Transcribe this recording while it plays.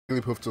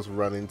Jigglypuff just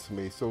ran into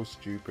me. So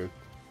stupid.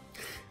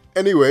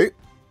 Anyway,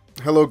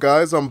 hello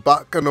guys, I'm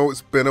back. I know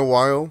it's been a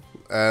while.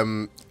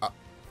 Oh,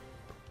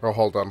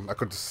 hold on. I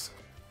could just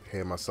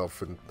hear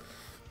myself in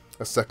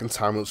a second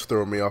time, which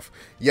threw me off.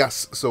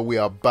 Yes, so we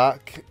are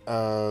back,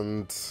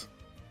 and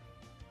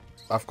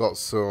I've got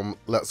some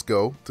Let's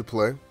Go to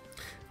play.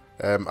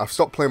 I've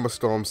stopped playing my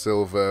Storm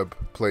Silver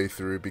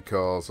playthrough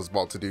because I was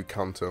about to do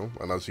Kanto,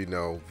 and as you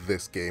know,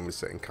 this game is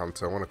set in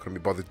Kanto, and I couldn't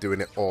be bothered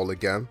doing it all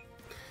again.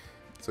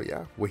 So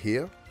yeah, we're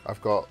here.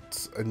 I've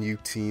got a new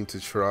team to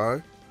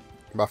try.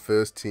 My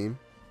first team.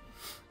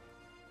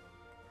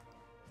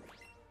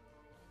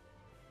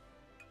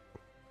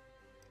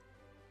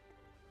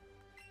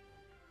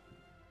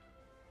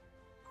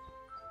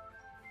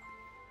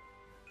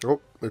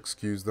 Oh,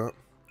 excuse that.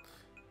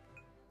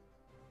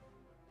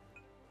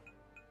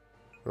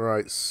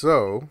 Right,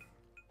 so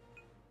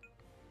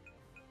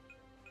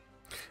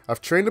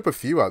I've trained up a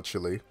few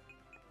actually.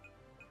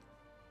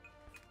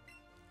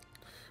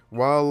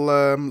 While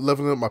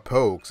leveling up my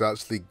pokes, I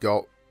actually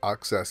got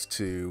access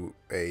to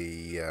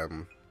a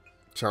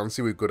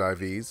Chansey with good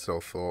IVs, so I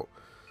thought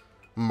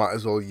might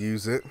as well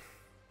use it.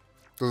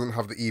 Doesn't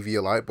have the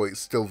EV light, but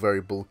it's still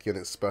very bulky on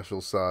its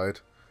special side.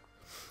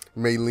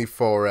 Mainly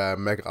for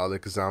Mega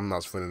Alakazam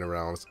that's running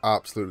around. It's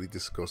absolutely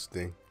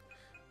disgusting.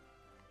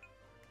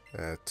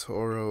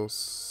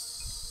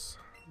 Tauros,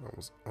 that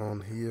was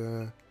on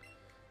here.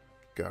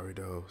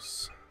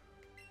 Gyarados.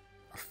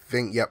 I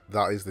think, yep,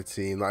 that is the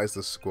team. That is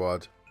the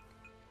squad.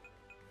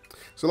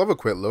 So I'll have a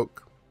quick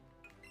look.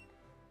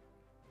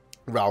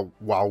 While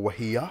we're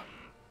here.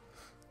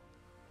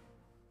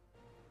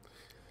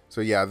 So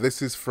yeah,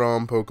 this is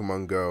from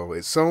Pokemon Go.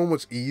 It's so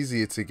much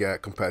easier to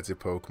get competitive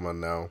Pokemon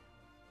now.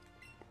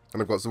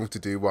 And I've got something to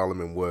do while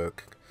I'm in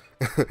work.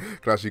 Can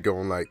actually go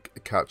and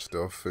like catch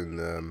stuff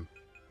and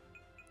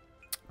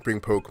bring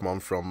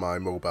Pokemon from my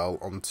mobile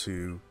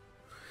onto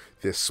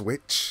this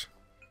Switch.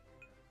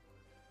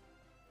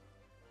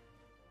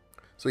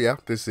 So yeah,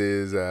 this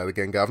is the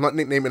Gengar. I've not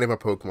nicknamed any of my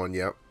Pokemon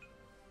yet.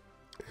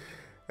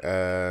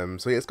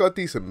 So yeah, it's got a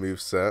decent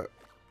moveset.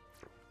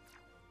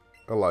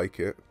 I like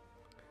it.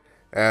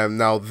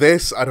 Now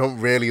this I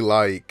don't really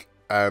like.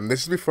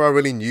 This is before I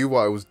really knew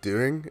what I was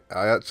doing.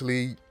 I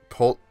actually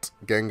put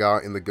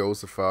Gengar in the Go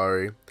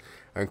Safari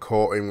and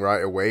caught him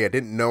right away. I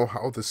didn't know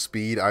how the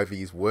speed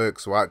IVs work,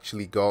 so I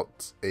actually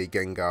got a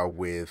Gengar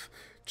with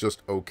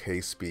just okay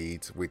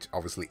speed, which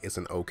obviously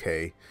isn't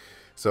okay.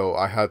 So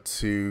I had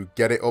to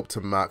get it up to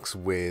max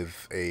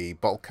with a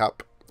bottle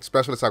cap.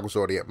 Special attack was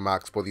already at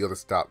max, but the other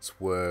stats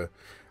were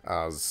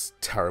as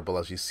terrible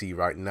as you see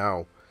right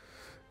now.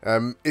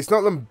 It's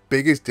not the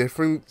biggest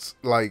difference,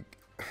 like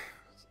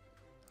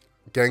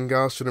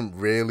Gengar shouldn't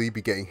really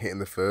be getting hit in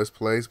the first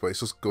place, but it's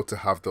just good to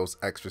have those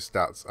extra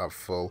stats at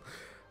full.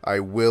 I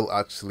will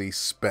actually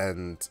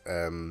spend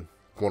 1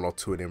 or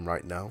 2 in him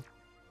right now,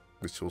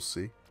 which you'll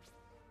see.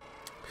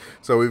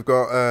 So we've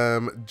got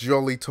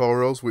Jolly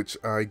Tauros, which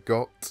I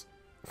got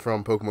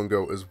from Pokemon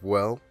Go as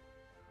well.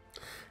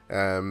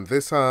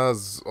 This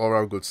has all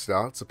around good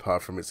stats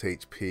apart from its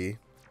HP.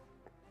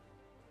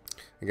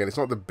 Again, it's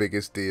not the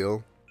biggest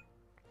deal.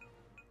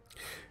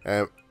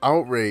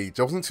 Outrage.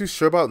 I wasn't too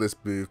sure about this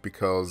move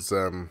because,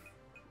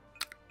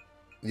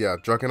 yeah,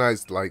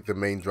 Dragonite's like the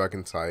main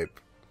dragon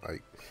type.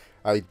 Like,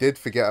 I did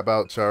forget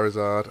about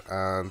Charizard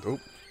and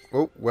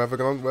oh, where have I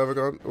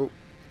gone?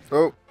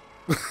 Oh.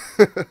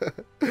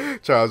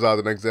 Charizard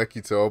and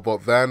Executor,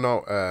 but they're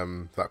not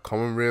that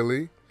common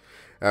really.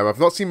 I've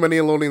not seen many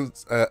Alolan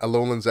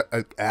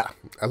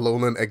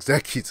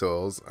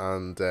Executors,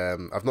 and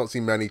I've not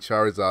seen many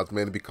Charizards,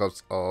 mainly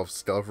because of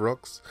Stealth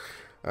Rocks,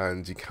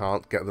 and you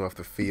can't get them off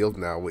the field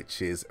now,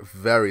 which is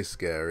very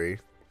scary,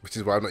 which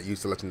is why I'm not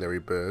used to legendary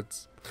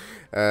birds.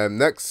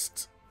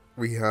 Next,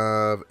 we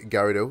have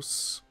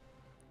Gyarados,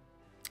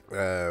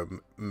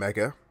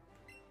 Mega,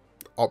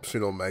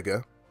 optional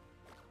Mega.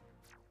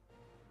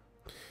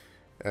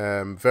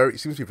 It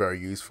seems to be very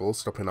useful,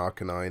 stopping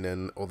Arcanine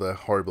and other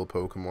horrible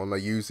Pokemon. I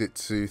use it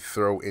to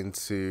throw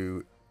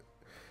into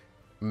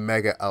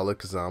Mega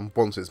Alakazam,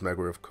 once it's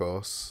Mega, of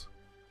course.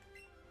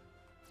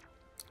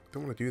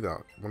 Don't want to do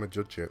that. I want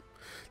to judge it.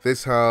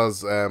 This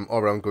has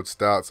all-around good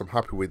stats. I'm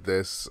happy with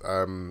this.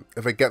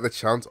 If I get the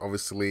chance,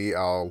 obviously,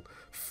 I'll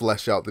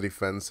flesh out the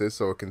defenses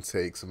so I can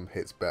take some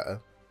hits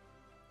better.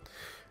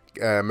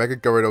 Mega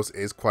Gyarados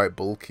is quite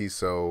bulky,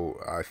 so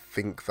I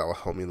think that will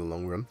help me in the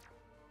long run.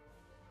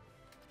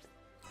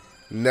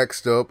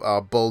 Next up,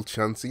 our Bold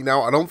Chansey.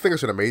 Now, I don't think I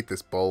should have made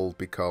this bold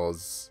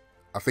because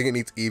I think it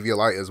needs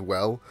Eviolite as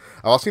well.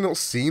 I've actually not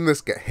seen this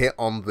get hit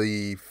on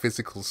the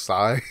physical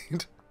side.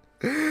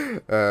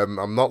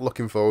 I'm not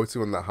looking forward to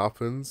when that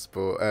happens,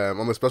 but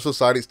on the special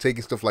side, it's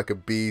taking stuff like a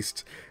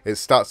beast.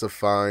 Its stats are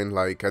fine.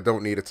 Like, I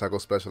don't need a tackle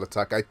special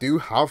attack. I do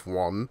have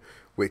one,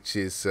 which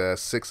is 6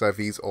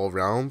 IVs all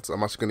round.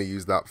 I'm actually going to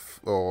use that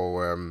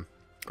for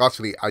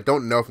Actually, I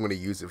don't know if I'm going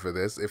to use it for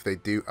this. If they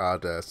do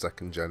add a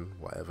second gen,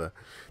 whatever,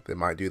 they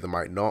might do, they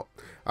might not.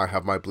 I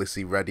have my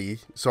Blissey ready.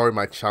 Sorry,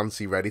 my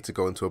Chansey ready to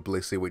go into a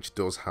Blissey, which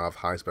does have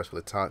high special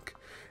attack.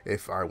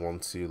 If I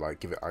want to,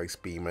 like, give it Ice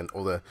Beam and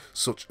other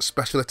such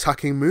special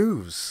attacking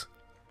moves.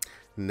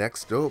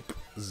 Next up,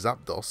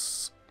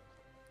 Zapdos.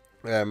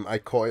 I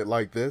caught it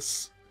like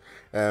this.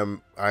 I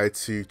had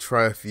to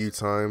try a few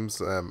times.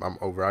 I'm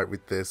alright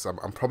with this.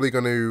 I'm probably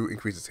going to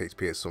increase its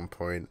HP at some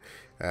point.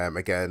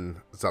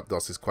 Again,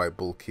 Zapdos is quite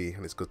bulky,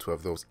 and it's good to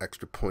have those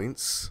extra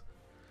points.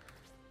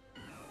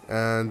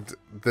 And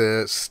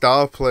the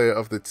star player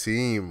of the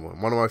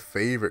team, one of my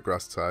favourite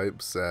grass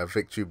types,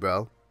 Victory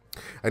Bell.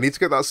 I need to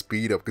get that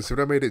speed up.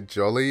 Considering I made it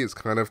Jolly, it's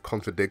kind of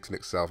contradicting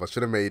itself. I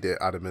should have made it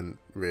Adamant,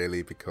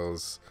 really,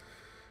 because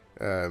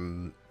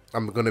I'm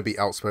going to be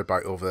outspread by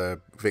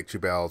other Victory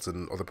Bells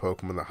and other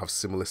Pokemon that have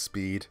similar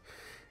speed.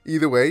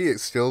 Either way,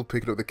 it's still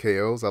picking up the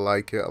KOs. I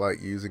like it. I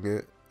like using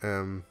it.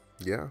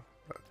 Yeah.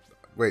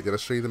 Wait, did I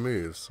show you the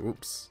moves?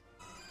 Whoops.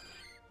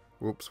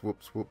 Whoops,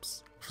 whoops,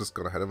 whoops. I've just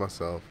got ahead of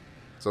myself.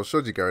 So I've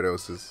showed you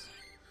Gyarados'.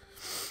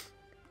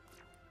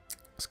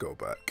 Let's go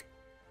back.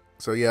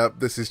 So yeah,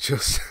 this is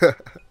just...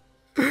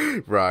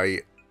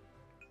 right.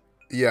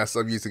 Yes,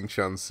 I'm using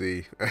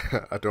Chansey.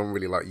 I don't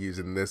really like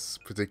using this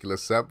particular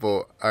set,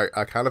 but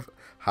I kind of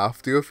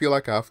have to. I feel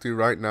like I have to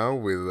right now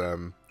with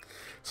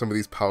some of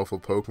these powerful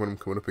Pokemon I'm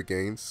coming up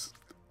against.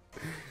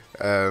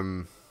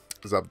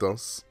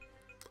 Zapdos.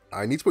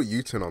 I need to put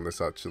U-turn on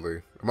this,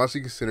 actually. I'm actually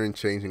considering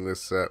changing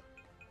this set.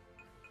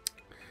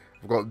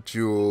 I've got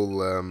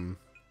dual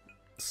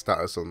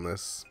status on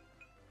this.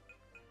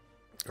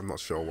 I'm not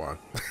sure why.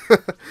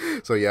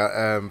 So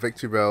yeah,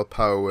 Victory Bell,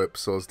 Power Whip,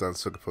 Swords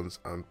Dance, Sucker Punch,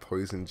 and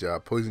Poison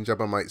Jab. Poison Jab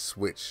I might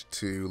switch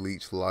to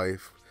Leech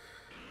Life,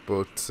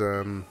 but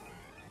the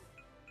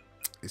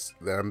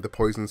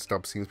Poison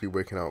Stab seems to be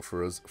working out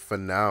for us for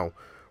now.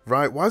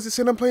 Right, why is it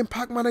saying I'm playing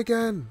Pac-Man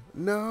again?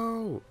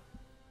 No!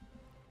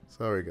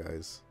 Sorry,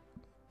 guys.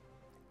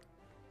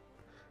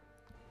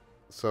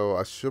 So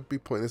I should be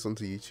putting this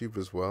onto YouTube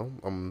as well.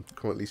 I'm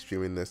currently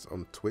streaming this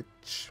on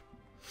Twitch.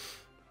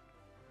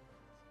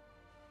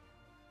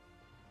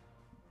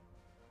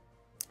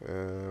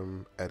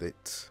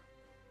 Edit.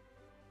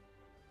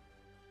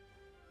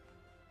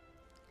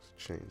 Let's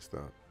change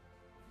that.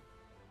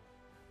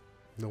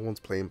 No one's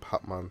playing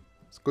Pac-Man.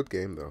 It's a good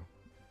game though.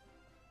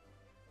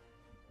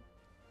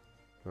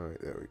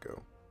 Alright, there we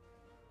go.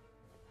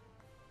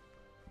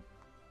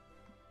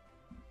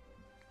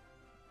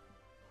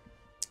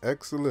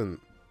 Excellent.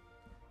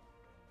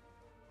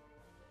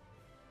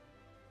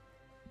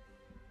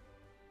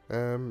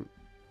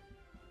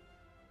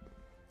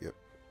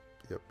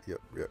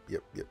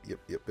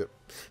 Yep.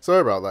 Sorry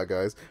about that,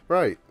 guys.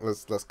 Right,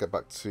 let's get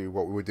back to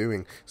what we were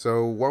doing.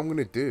 So what I'm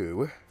gonna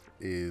do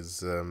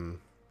is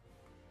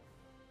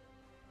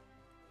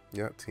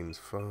yeah, team's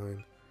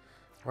fine.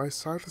 Why is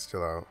Cypher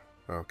still out?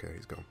 Okay,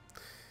 he's gone.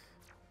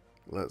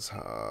 Let's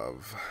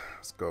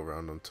go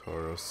around on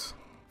Tauros.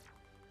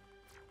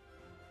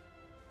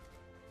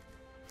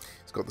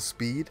 He's got the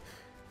speed.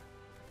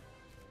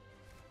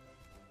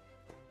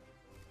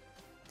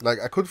 Like,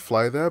 I could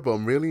fly there, but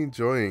I'm really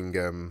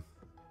enjoying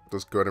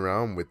just going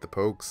around with the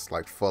pokes,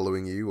 like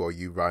following you or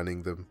you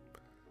riding them.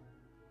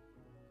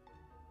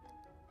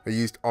 I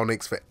used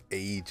Onyx for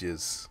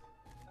ages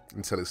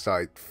until it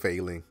started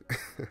failing.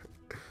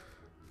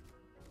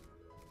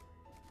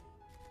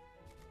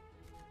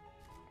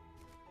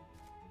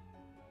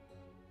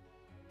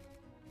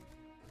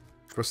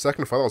 For a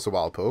second I thought that was a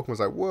wild Pokemon. I was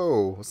like,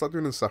 whoa, what's that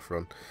doing in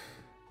Saffron?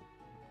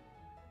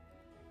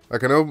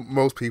 Like, I know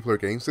most people are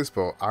against this,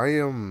 but I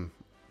am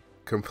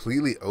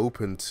completely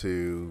open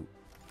to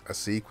a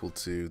sequel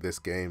to this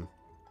game.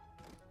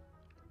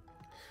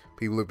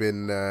 People have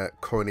been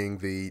coining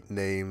the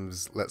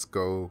names Let's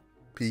Go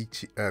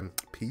Pichu and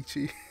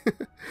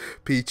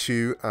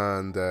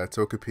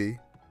Togepi.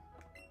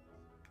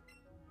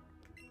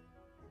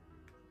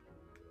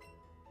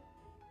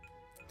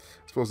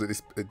 I suppose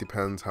it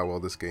depends how well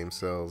this game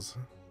sells.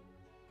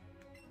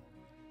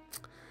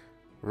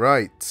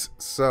 Right,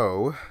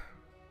 so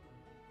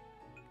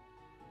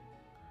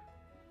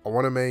I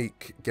want to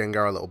make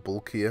Gengar a little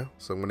bulkier,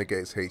 so I'm going to get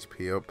its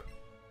HP up.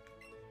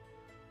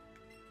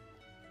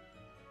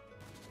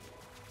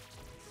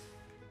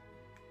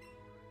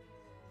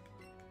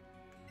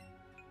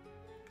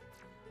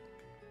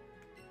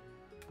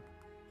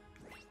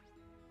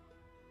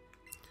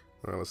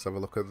 Alright, let's have a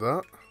look at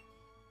that.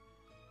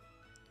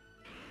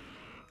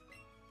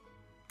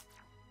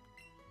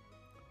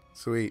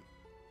 Sweet.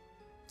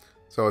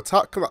 So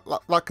attack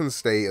that can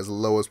stay as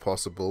low as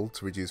possible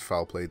to reduce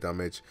foul play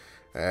damage.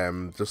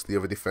 Just the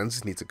other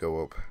defenses need to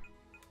go up.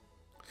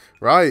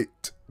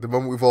 Right, the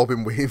moment we've all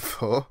been waiting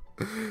for.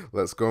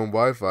 Let's go on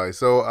Wi-Fi.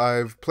 So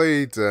I've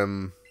played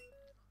a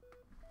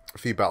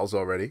few battles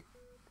already.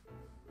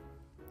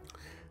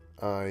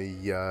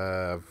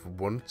 I've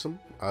won some.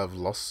 I've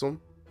lost some.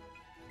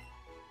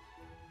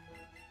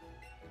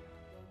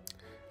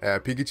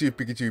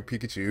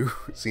 Pikachu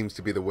seems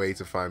to be the way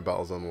to find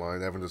battles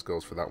online. Everyone just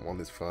goes for that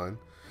one, it's fine.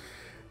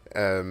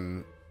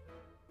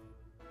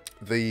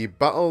 The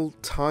battle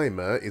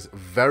timer is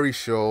very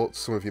short.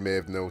 Some of you may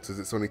have noticed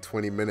it's only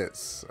 20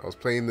 minutes. I was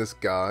playing this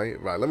guy.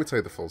 Right, let me tell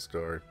you the full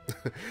story.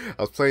 I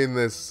was playing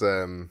this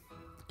guy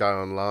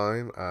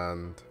online,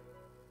 and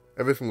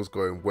everything was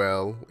going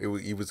well.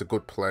 He was a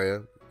good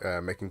player,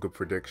 making good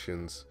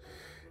predictions.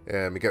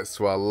 It gets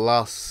to our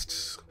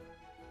last...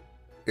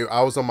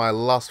 I was on my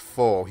last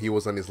 4. He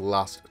was on his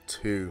last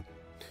 2.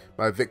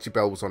 My victory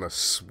bell was on a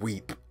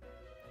sweep.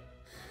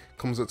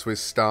 Comes up to his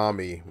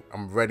Starmie.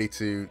 I'm ready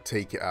to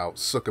take it out.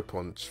 Sucker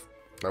Punch.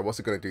 Like, what's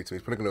it going to do to me?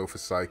 He's probably going to go for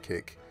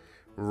Psychic.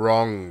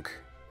 Wrong.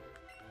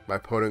 My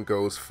opponent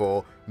goes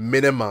for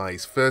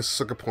Minimize. First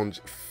Sucker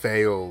Punch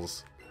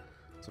fails.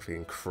 It's a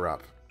freaking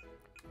crap.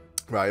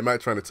 Right, he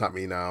might try and attack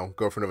me now.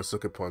 Go for another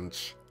Sucker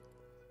Punch.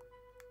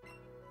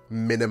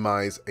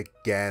 Minimize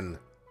again.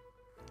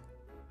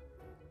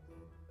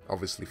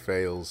 Obviously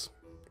fails.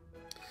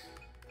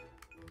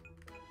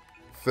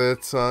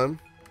 Third time.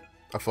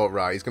 I thought,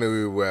 right, he's going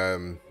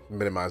to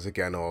minimize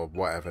again or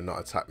whatever, not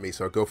attack me.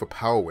 So I go for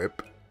Power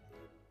Whip.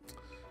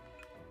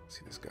 Let's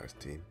see this guy's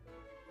team.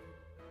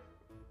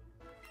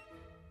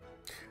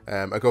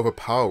 I go for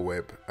Power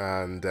Whip,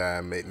 and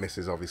it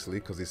misses,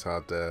 obviously, because he's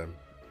had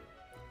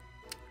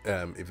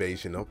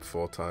evasion up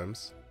 4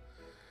 times.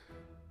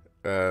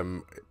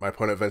 My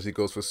opponent eventually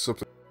goes for Sub.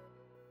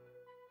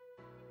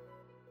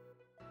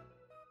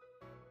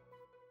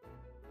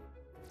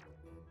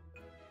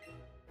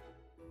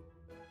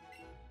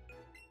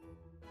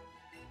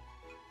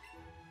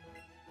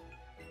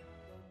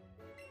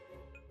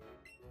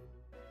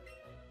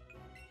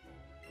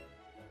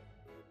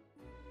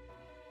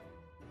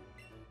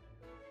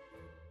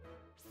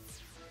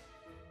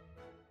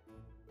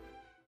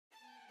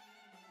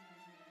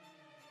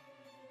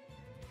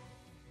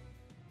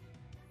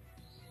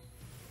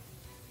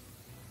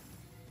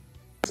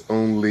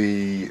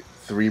 Only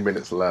 3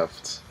 minutes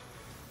left,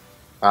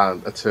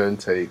 and a turn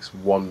takes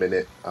 1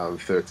 minute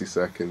and 30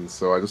 seconds,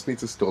 so I just need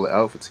to stall it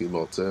out for 2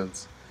 more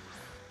turns.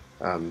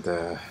 And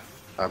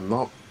I'm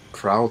not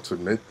proud to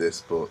admit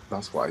this, but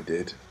that's what I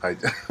did. I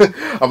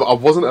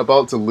wasn't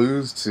about to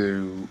lose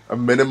to a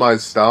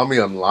minimized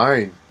Starmie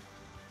online.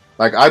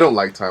 Like, I don't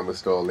like timer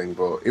stalling,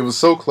 but it was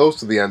so close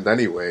to the end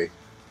anyway.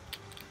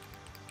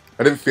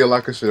 I didn't feel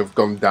like I should have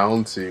gone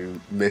down to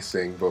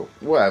missing, but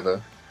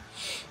whatever.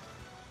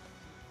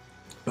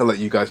 I'll let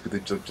you guys be the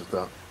judge of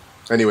that.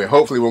 Anyway,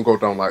 hopefully it won't go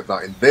down like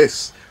that in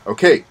this.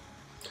 Okay.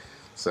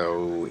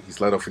 So,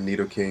 he's led off with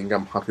Nidoking.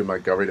 I'm happy with my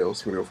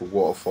Gyarados. I'm going to go for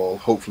Waterfall.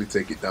 Hopefully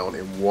take it down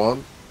in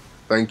 1.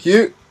 Thank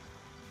you.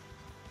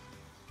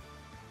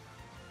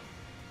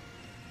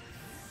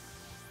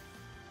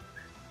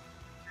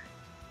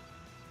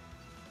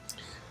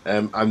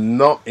 I'm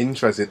not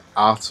interested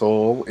at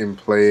all in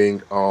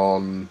playing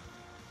on...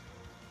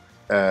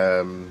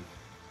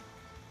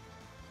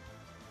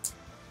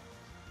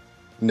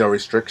 no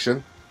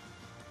restriction.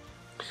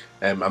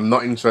 I'm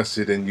not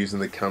interested in using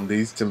the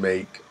candies to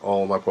make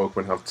all my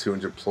Pokemon have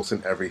 200 plus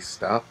in every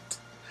stat.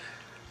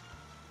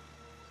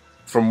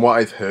 From what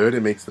I've heard,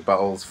 it makes the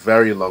battles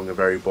very long and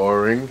very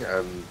boring,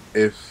 and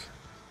if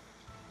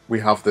we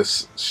have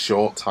this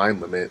short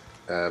time limit,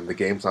 the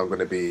game's not going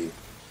to be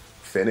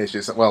finished.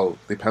 Well,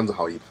 depends on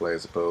how you play, I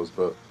suppose,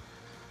 but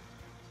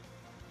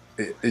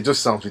it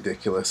just sounds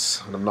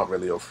ridiculous, and I'm not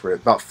really up for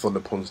it. That Thunder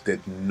Punch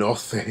did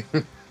nothing.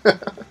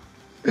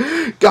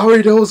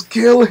 Gyarados,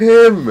 kill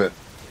him!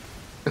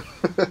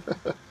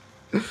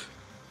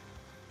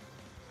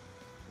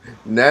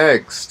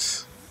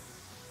 Next.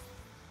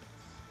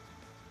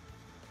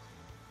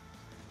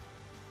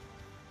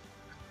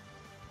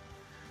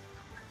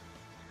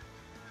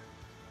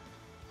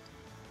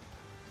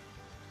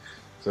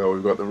 So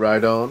we've got the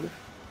Rhydon.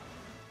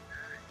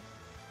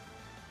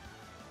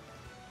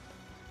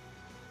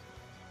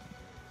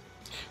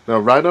 Now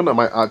Rhydon I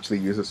might actually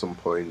use at some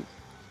point.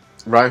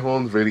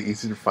 Rhyhorn's really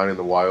easy to find in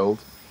the wild.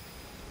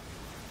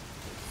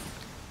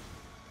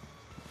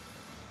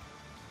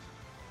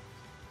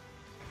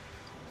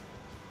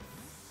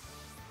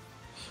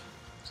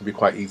 It'll be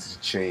quite easy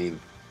to chain.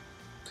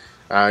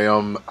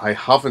 I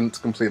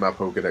haven't completed my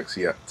Pokédex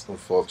yet,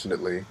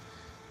 unfortunately.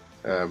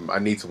 I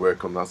need to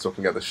work on that so I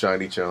can get the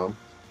shiny charm.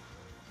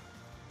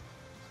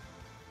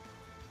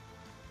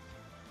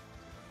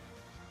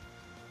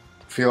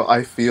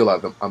 I feel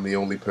like I'm the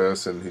only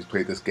person who's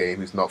played this game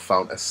who's not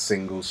found a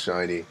single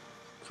shiny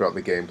throughout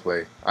the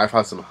gameplay. I've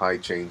had some high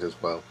chains as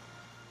well.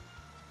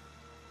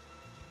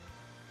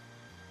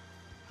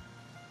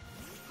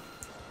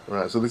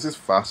 Right, so this is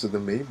faster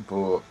than me,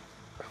 but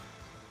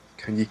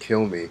can you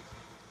kill me?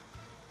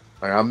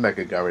 I am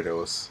Mega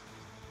Gyarados.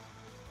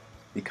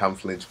 You can't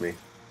flinch me.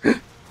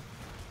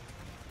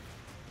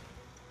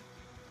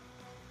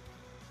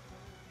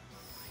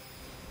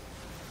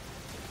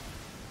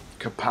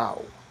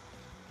 Kapow!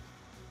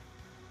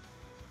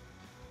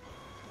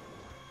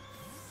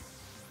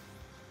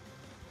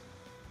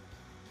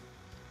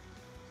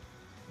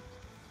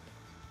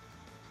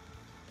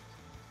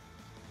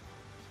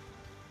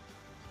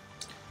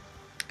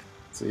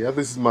 So yeah,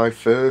 this is my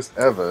first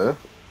ever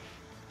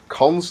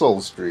console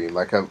stream,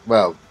 like a,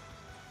 well,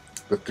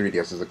 the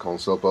 3DS is a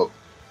console, but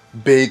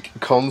big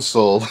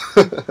console.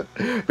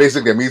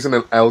 Basically, I'm using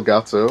an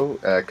Elgato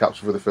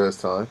capture for the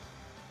first time.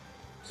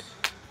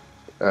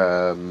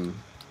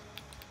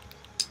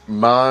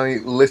 My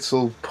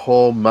little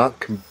poor Mac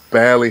can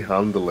barely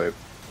handle it.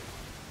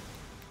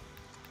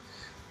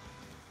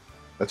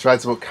 I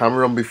tried to put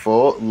camera on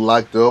before,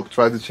 lagged up,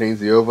 tried to change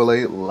the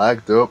overlay,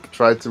 lagged up,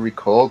 tried to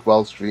record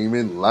while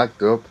streaming,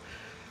 lagged up.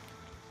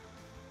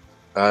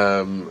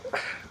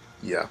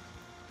 Yeah.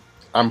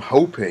 I'm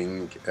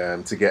hoping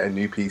to get a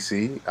new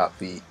PC at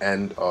the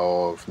end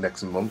of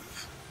next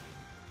month.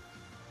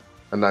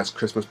 A nice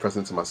Christmas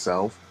present to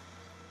myself.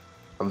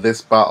 And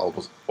this battle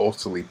was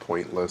utterly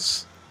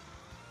pointless.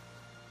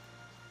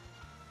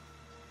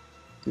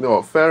 You know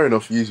what, fair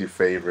enough, use your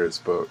favourites,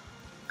 but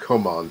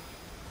come on.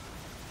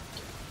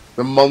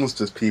 The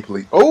monsters people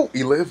eat. Oh,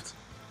 he lived!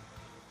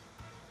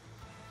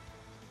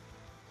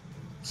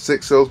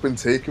 6 souls been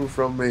taken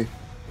from me.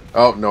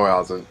 Oh, no, it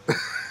hasn't.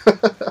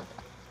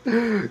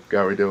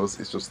 Gyarados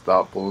is just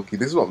that bulky.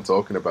 This is what I'm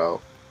talking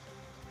about.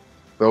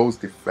 Those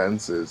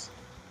defenses.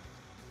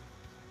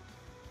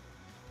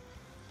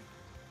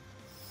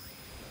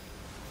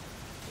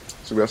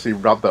 So we actually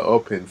wrap that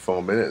up in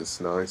 4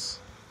 minutes. Nice.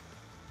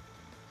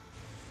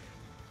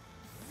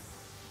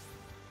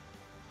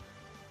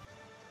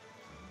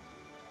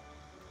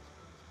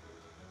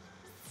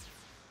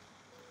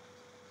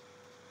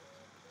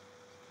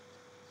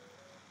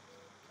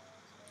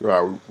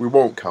 Right, we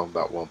won't count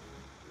that one.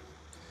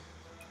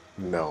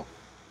 No.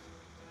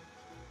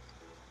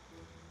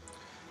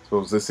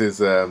 Suppose this is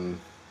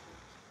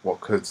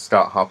what could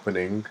start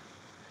happening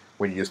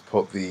when you just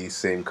put the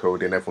same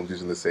code in. Everyone's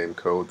using the same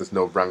code. There's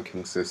no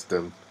ranking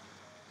system.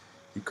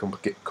 You come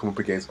up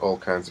against all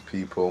kinds of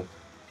people.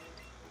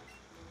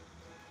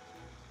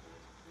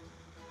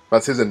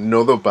 But here's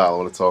another battle I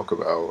want to talk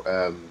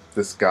about.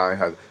 This guy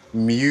had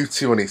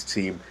Mewtwo on his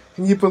team.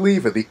 Can you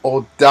believe it? The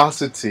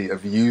audacity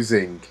of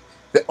using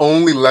the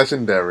only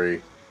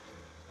legendary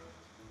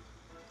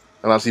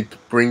and actually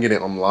bringing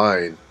it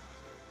online.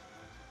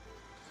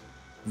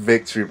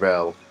 Victory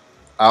Bell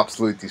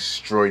absolutely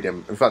destroyed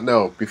him. In fact,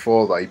 no,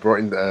 before that, he brought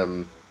in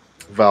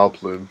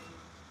Valplume.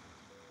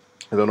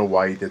 I don't know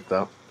why he did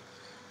that.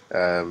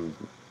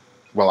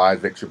 Well, I had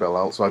Victory Bell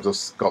out, so I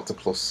just got to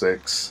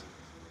 +6.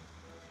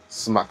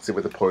 Smacked it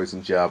with a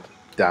poison jab.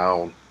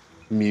 Down.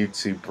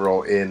 Mewtwo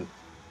brought in.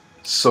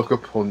 Sucker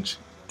Punch.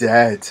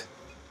 Dead.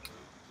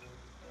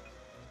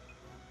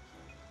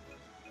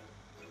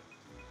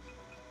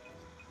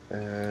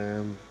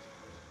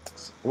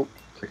 Oh,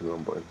 clicking the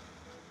wrong button.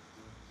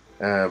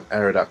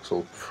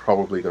 Aerodactyl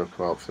probably going to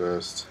come out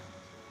first.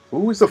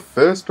 Who is the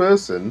first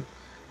person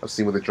I've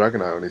seen with a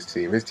Dragonite on his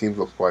team? His team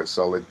looks quite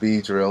solid.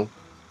 Beedrill,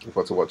 I've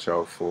got to watch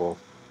out for.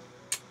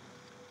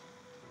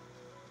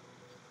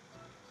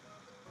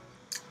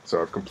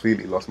 So I've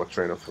completely lost my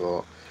train of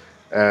thought.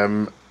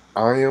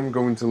 I am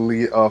going to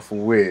lead off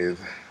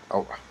with...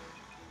 Oh,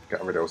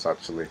 get rid of us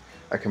actually.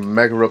 I can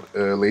Mega Up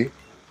early.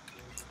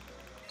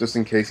 Just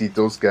in case he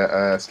does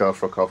get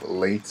Stealth Rock off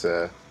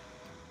later.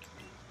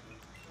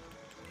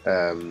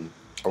 I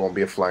won't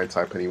be a flying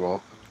type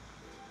anymore.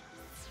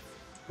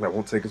 And I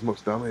won't take as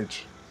much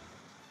damage.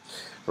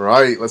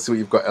 Right, let's see what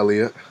you've got,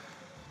 Elliot.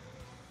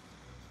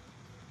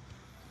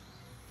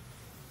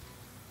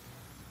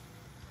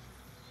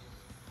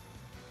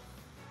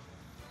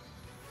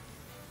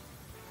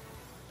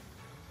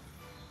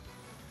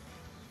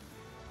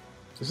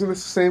 Isn't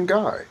this the same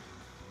guy?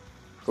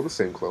 He's got the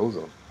same clothes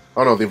on.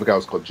 Oh no, the other guy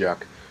was called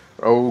Jack.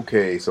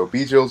 Okay, so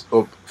Beedrill's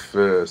up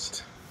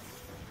first.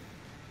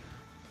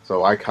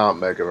 So I can't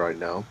Mega right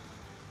now.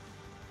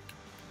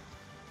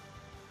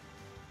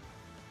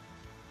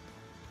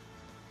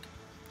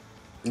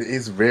 It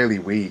is really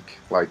weak,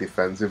 like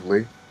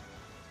defensively.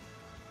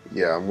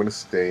 Yeah, I'm gonna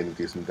stay and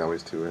do some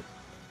damage to it.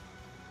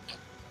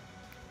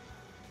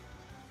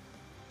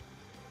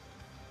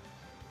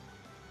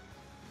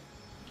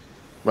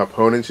 My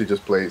opponent should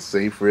just play it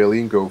safe really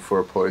and go for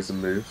a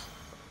poison move.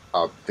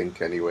 I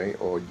think anyway,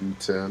 or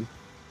U-turn.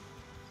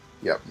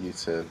 Yep,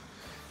 U-turn.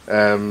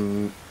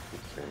 Okay.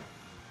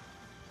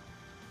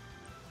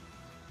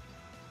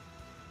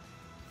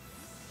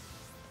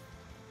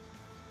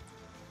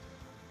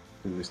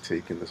 Who was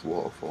taking this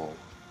waterfall?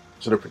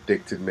 Should have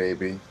predicted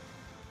maybe.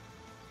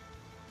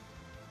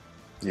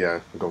 Yeah,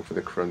 I'm going for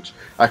the crunch.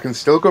 I can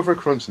still go for a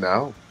crunch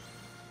now.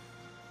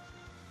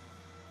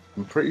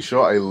 I'm pretty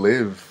sure I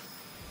live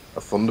a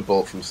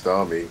Thunderbolt from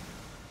Starmie.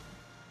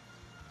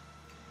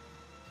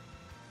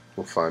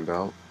 We'll find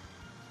out.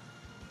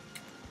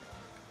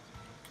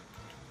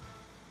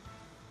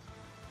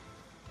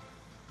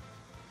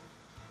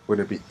 We're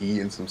going to be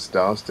eating some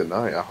stars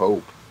tonight, I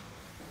hope.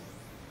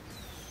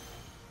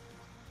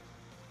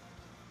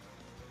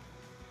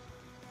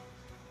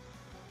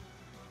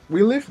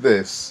 We live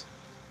this.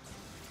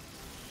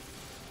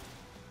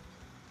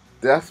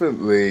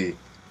 Definitely.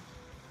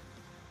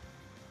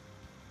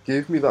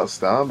 Give me that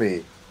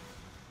Starmie.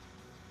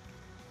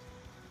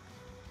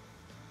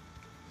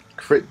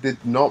 Crit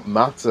did not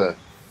matter.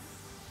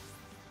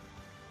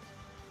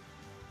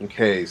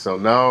 Okay, so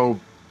now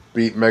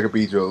Mega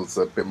Beedrill's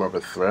a bit more of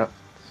a threat.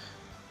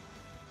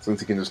 Since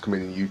he can just come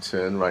in and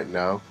U-turn right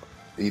now.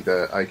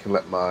 Either I can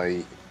let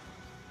my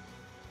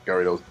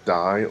Gyarados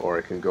die, or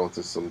I can go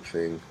into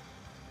something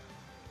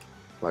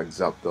like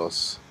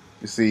Zapdos.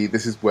 You see,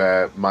 this is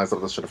where my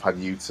Zapdos should have had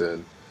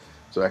U-turn,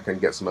 so I can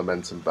get some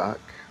momentum back.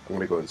 I'm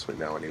going to go into it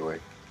now anyway.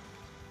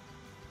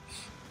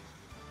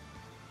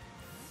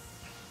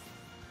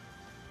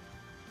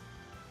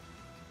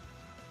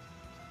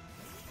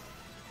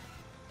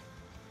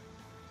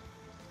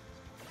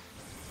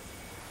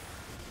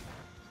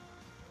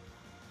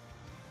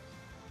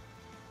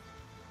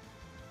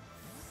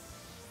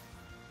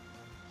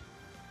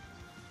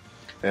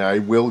 Yeah, I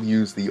will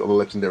use the other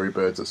legendary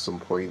birds at some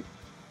point.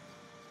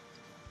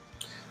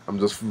 I'm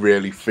just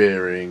really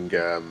fearing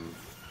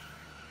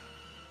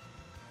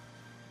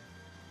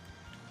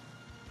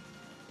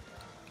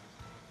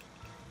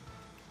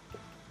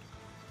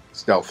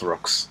Stealth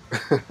Rocks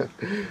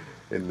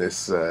in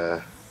this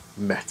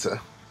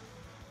meta.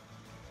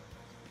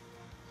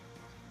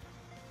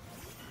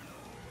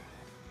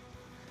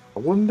 I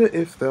wonder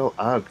if they'll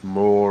add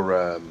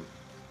more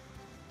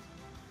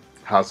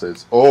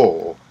hazards,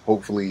 or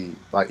hopefully,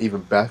 like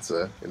even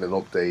better in an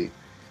update,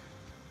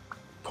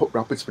 put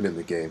Rapid Spin in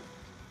the game.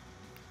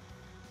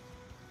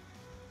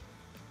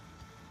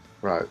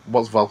 Right,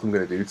 what's Valcom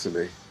going to do to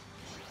me?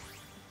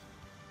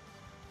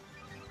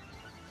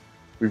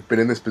 We've been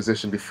in this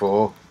position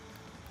before.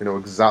 We know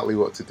exactly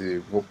what to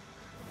do. Well,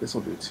 this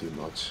will do too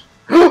much.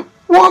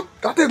 What?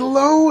 That did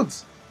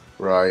loads!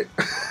 Right.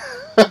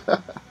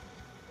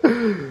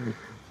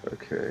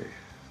 Okay.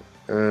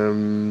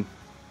 Do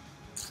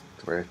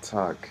I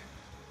attack?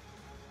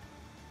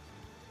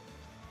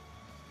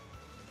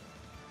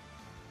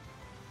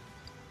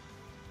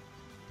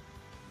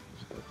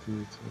 What did that do?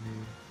 20,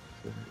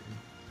 30,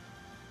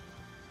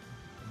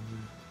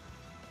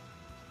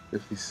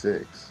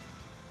 56.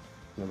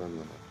 No.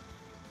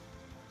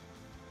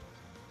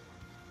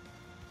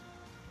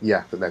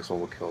 Yeah, the next one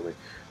will kill me.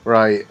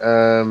 Right,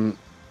 I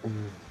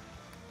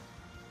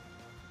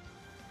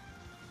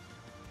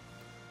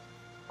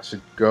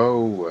should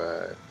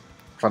go,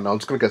 fine, I'm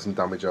just gonna get some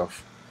damage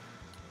off.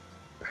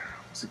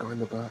 What's it got in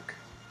the back?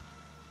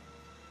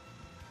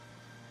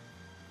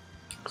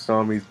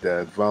 Starmie's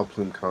dead,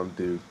 Valplume can't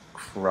do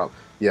crap.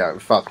 Yeah, in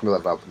fact, I'm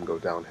gonna let Valplume go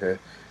down here.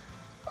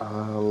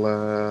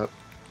 I'll,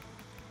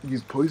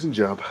 use Poison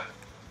Jab.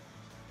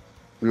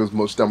 Do as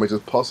much damage as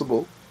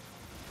possible.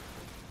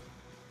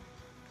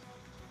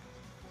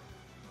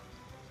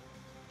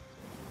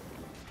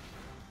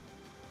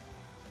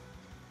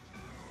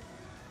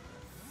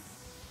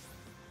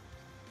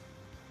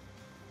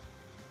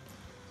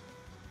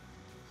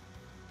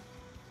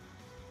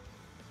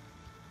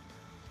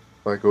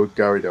 If I go with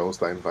Gyarados,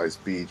 that invites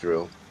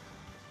Beedrill.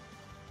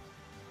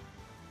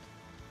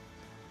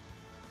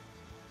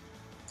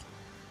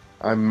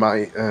 I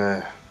might,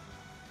 am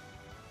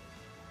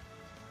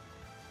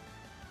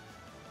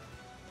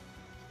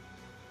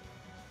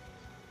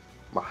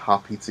I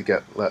happy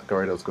to let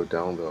Gyarados go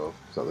down though?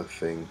 Is that the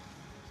thing?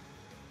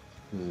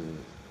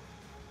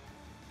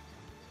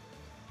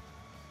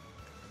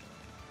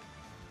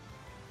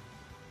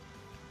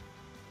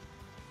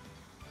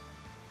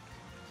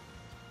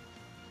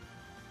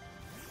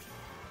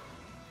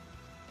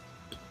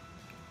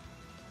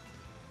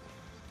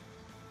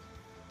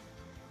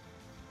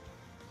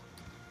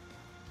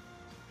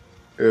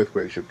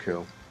 Earthquake should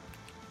kill.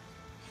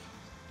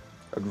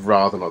 I'd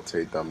rather not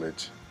take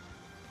damage.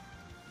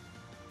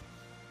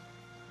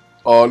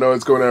 Oh no,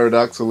 it's going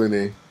Aerodactyl,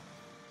 innit?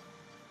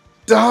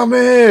 Damn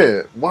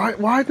it!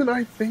 Why didn't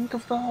I think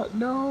of that?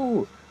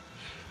 No!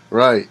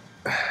 Right.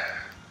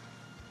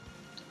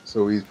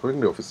 So he's probably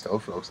going to go for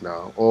Stealth Rocks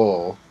now,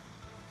 or...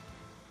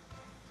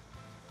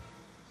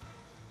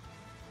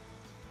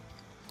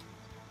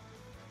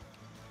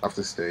 I have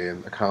to stay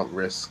in. I can't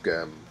risk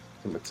him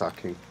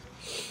attacking.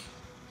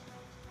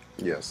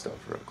 Yeah,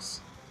 Stealth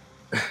Rocks.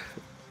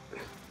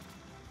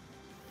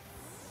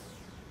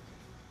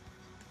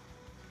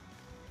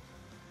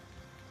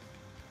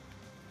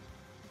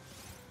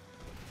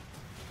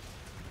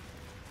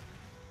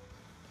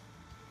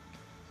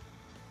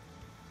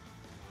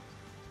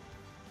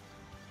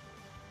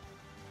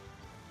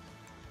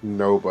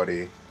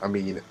 Nobody, I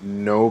mean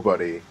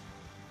nobody, is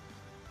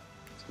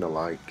gonna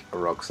like a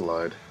Rock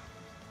Slide.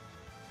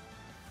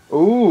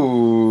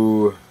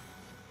 Ooh!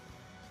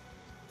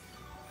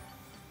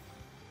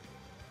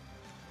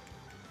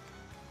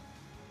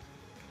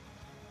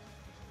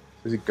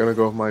 Is he gonna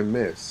go with my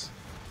miss?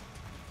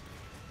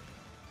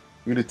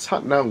 You'd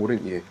attack now,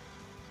 wouldn't you?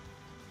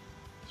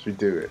 Should we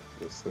do it?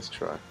 Let's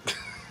try.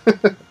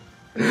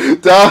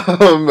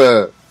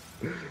 Damn!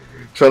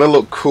 Trying to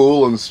look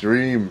cool on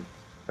stream.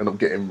 End up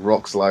getting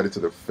Rock Slided to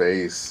the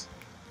face.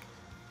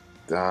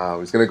 Damn,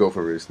 he's gonna go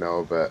for Roost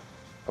now, I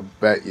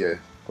bet you.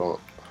 But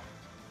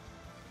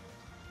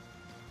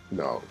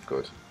no,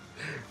 good.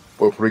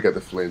 We'll probably get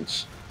the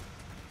flinch.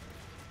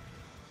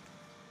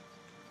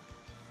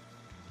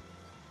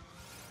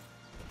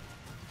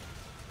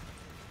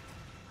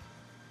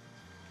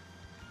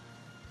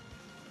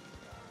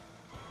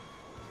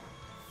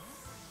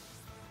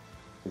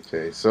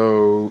 Okay,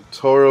 so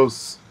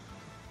Tauros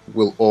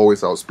will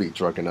always outspeed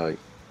Dragonite.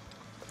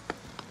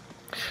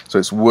 So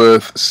it's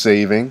worth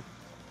saving.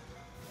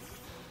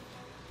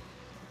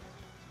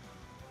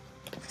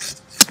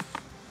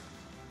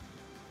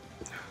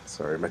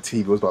 Sorry, my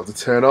TV was about to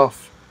turn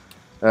off.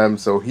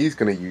 So he's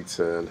going to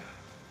U-turn.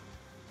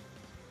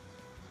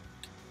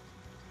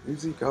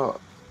 Who's he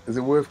got? Is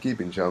it worth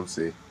keeping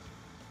Chansey?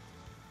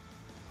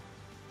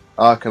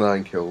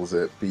 Arcanine kills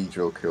it,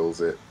 Beedrill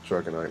kills it,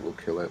 Dragonite will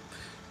kill it.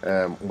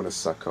 I'm going to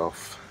sack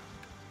off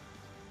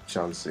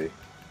Chansey.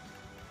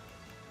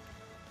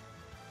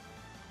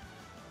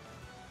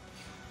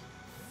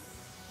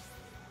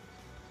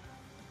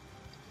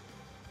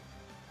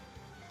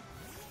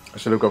 I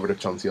should have got rid of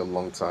Chansey a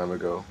long time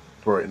ago.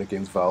 Brought it in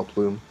against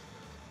Vileplume.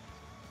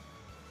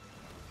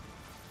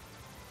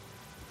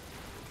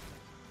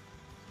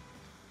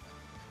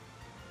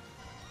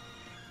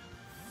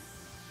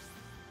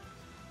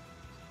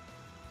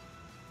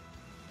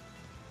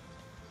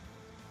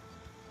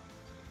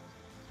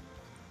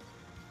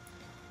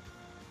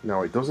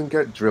 Now it doesn't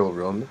get Drill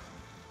Run.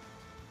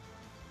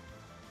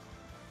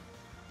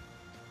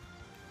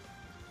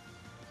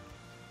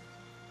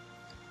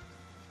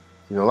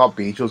 You know, that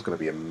Beedrill's going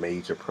to be a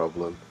major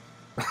problem.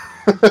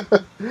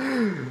 What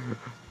am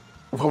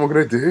I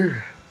going to do?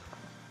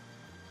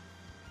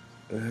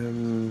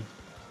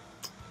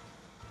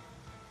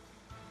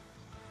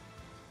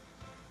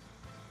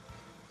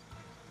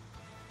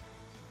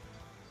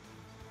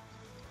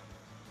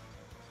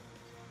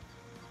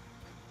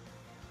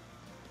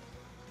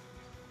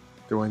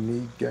 Do I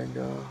need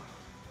Gengar?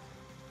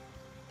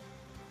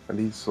 I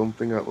need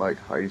something at like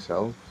highest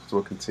health so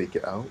I can take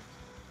it out.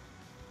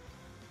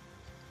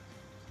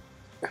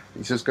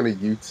 He's just going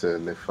to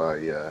U-turn if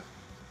I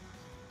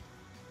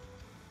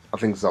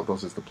think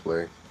Zapdos is the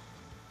play.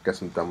 Get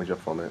some damage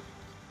off on it.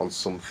 On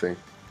something.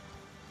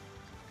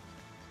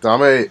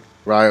 Damn it!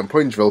 Right, I'm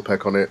putting Drill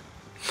Peck on it.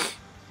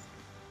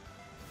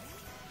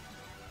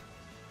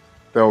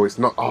 Though it's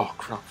not... Oh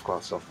crap,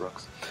 class off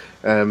rocks.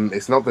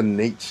 It's not the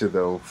nature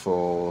though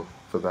for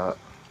that.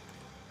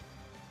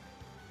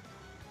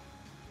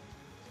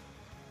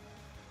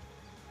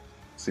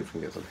 See if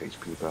we can get some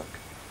HP back.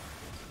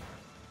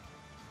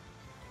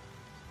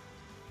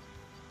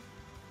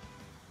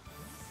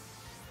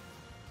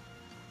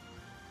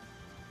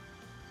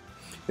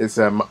 It's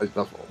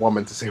what I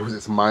meant to say was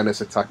it's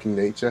minus attacking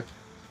nature.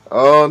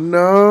 Oh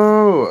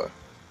no!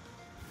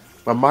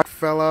 My mic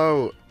fell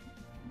out,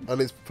 and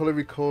it's probably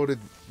recorded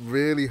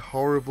really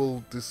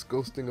horrible,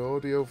 disgusting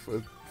audio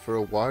for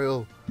a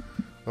while.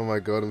 Oh my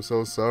god, I'm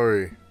so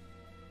sorry.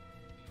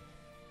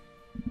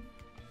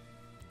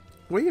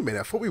 Wait a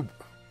minute,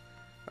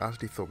 I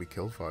actually thought we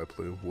killed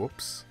Vileplume.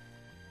 Whoops.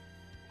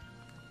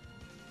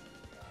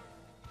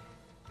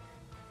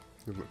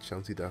 We've got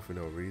Chansey down for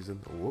no reason.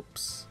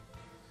 Whoops.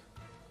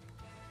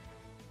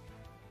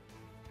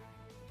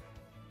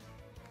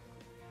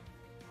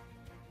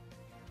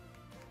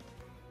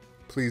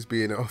 Please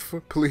be enough.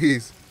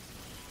 Please.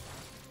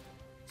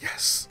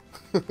 Yes.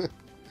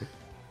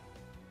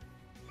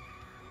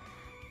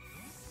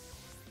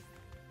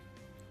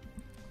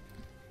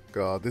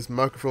 God, this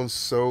microphone's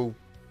so...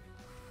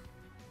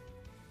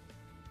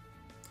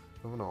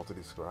 I don't know how to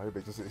describe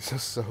it. It's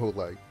just so,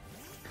 like...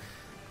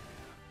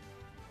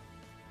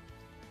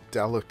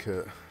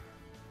 delicate.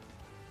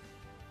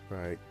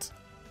 Right.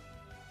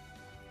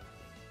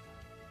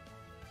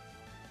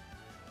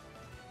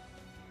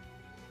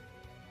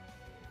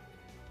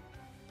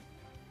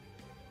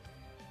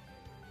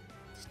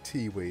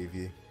 T-wave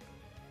you.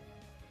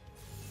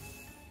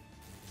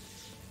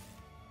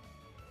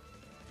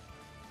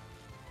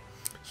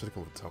 Should have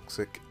gone with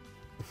Toxic.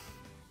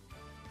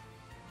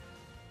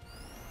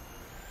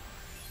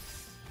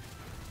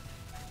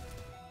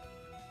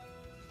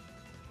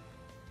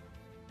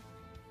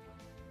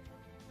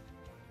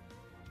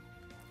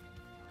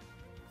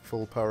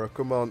 Full power,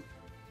 come on.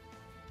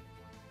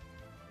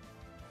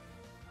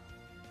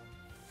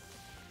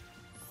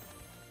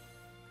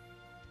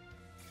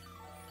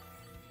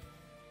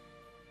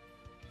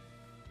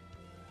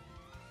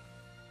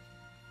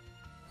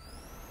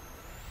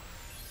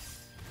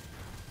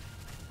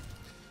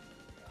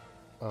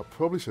 I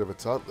probably should have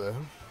attacked there.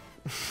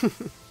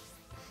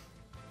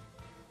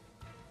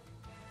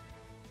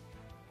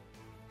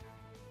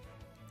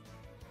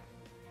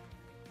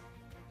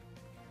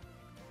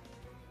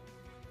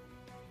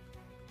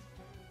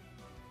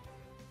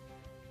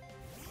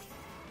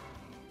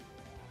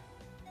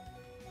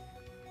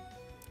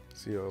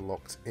 So you're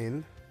locked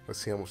in.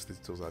 Let's see how much this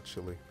does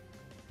actually.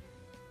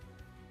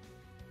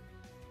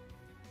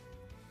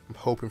 I'm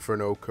hoping for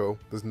an Oko.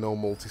 There's no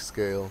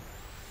multi-scale.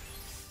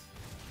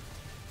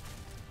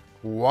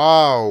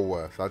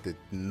 Wow, that did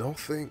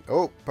nothing.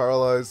 Oh,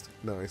 paralyzed.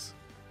 Nice.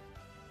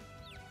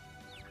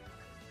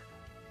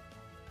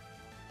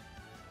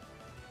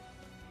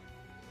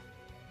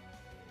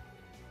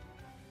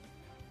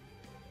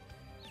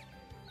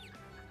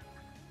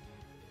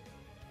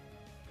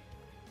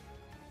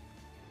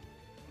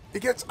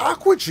 It gets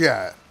Aqua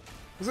Jet.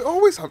 Does it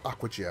always have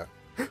Aqua Jet?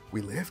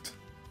 We lived.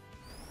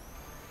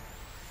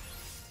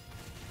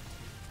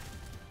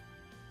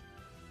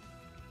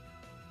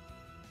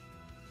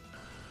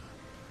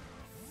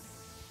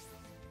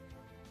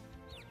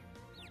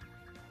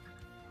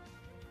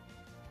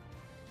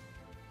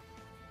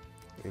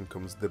 In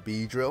comes the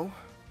Beedrill.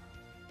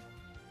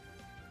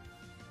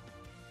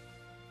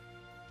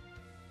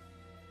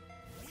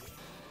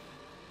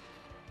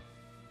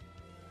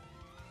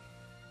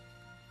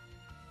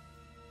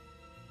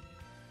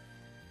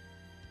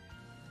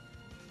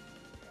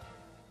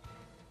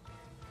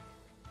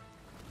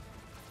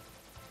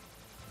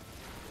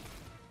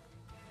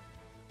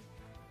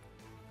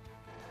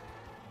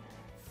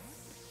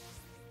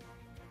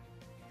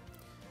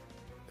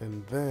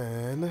 And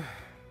then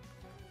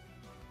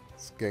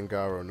it's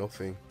Gengar or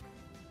nothing.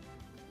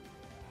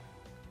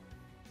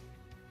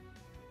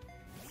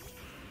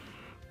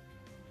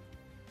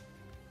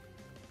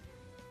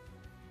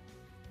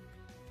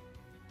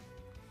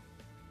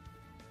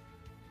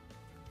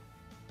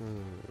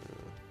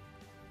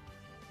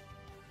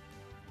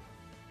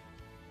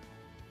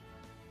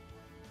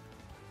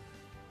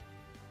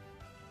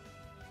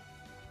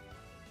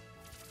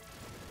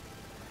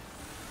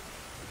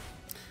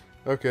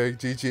 Okay,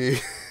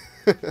 GG.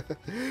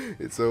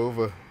 It's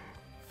over.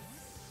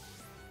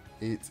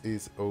 It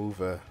is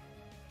over.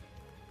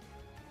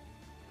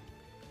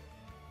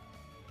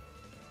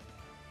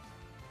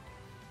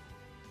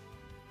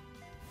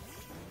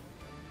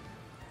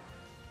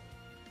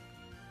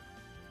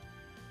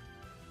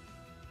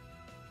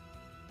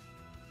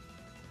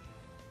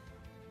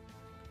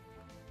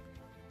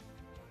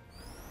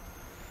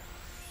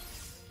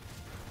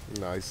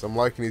 Nice. I'm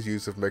liking his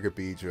use of Mega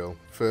Beedrill.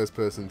 First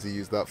person to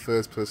use that.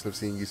 First person I've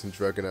seen using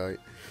Dragonite.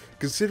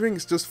 Considering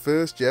it's just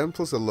first gen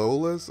plus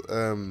Alola's,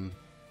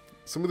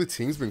 some of the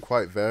teams have been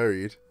quite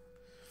varied.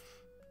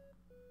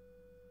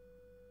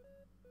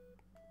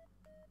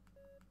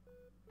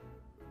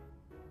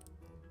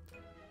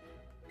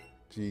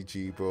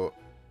 GG, but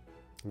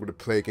I'm going to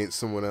play against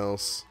someone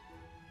else.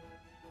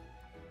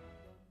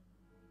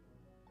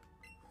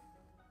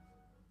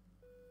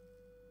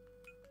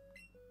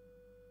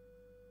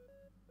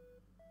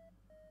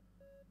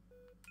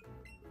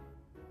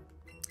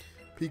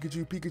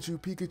 Pikachu, Pikachu,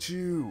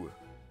 Pikachu!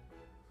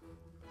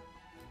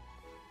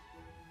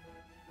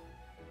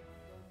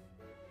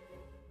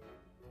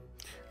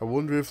 I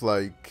wonder if,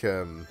 like,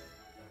 I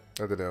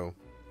don't know,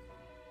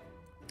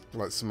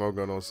 like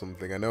Smogon or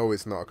something. I know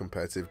it's not a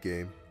competitive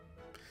game,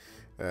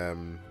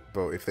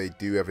 but if they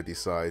do ever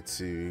decide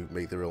to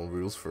make their own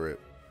rules for it,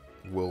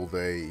 will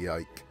they,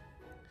 like,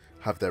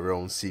 have their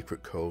own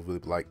secret code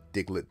with, like,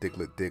 Diglett,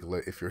 Diglett,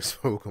 Diglett if you're a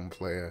Smogon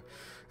player?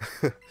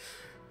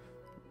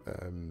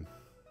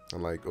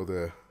 And like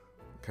other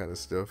kind of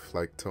stuff,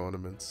 like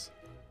tournaments.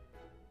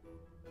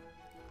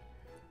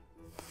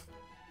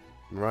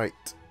 Right,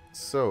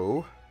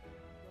 so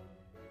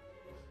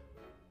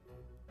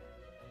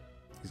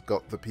he's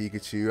got the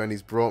Pikachu and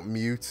he's brought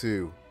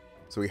Mewtwo,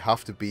 so we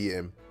have to beat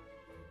him.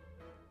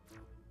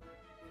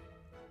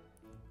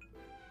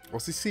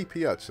 What's his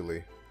CP actually?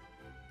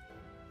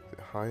 Is it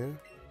higher?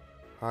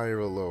 Higher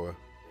or lower?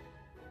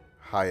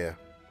 Higher.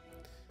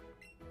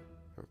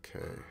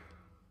 Okay.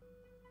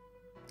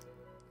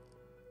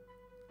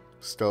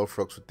 Stealth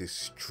Rocks would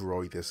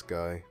destroy this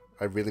guy.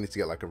 I really need to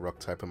get like a rock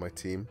type on my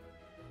team.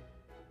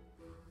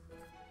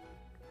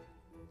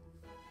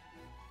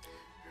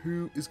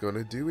 Who is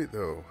gonna do it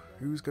though?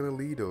 Who's gonna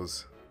lead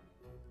us?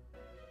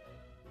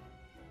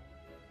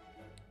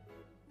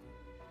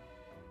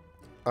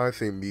 I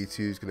think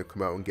Mewtwo's gonna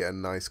come out and get a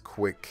nice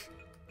quick.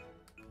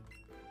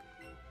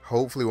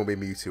 Hopefully it won't be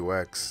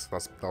Mewtwo X.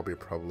 That'll be a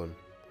problem.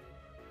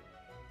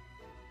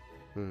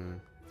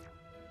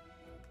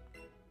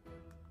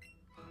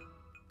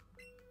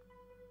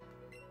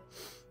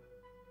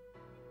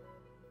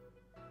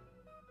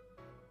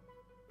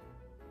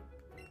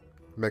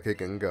 Mecha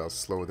Gengar's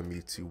slower than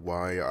Mewtwo.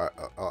 Why?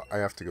 I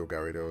have to go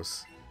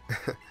Gyarados.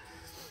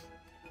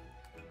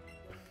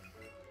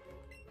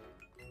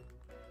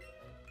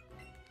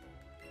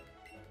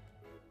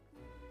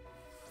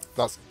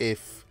 That's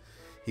if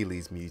he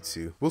leads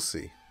Mewtwo. We'll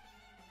see.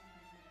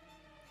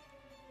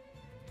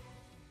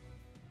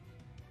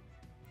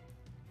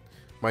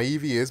 My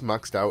EV is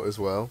maxed out as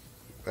well.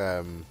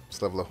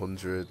 It's level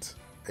 100.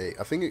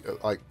 I think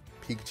like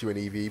Pikachu and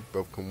Eevee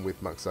both come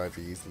with max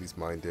IVs, at least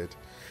mine did.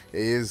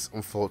 It is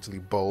unfortunately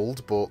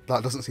bold, but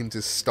that doesn't seem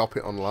to stop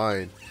it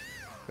online.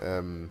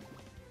 Oh,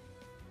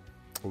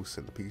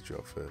 send the Pikachu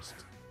out first.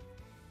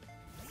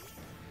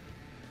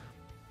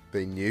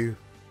 They knew.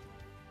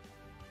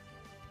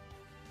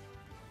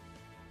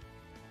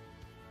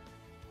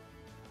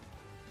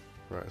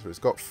 Right, so it's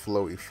got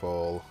Floaty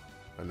Fall.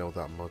 I know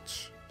that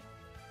much.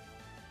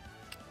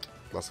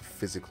 That's a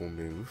physical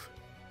move.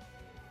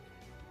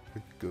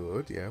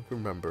 Good, yeah,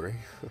 remembering.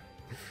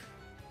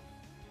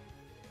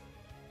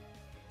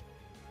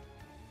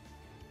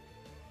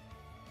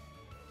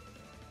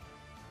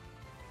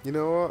 You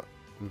know what?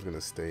 I'm just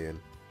gonna stay in.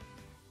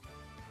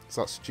 Is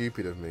that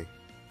stupid of me?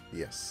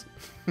 Yes.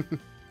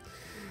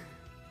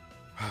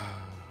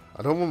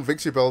 I don't want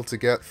Victreebel to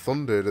get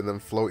thundered and then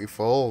Floaty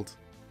Falled.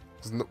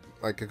 No,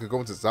 like I could go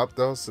into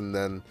Zapdos and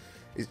then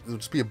it'll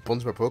just be a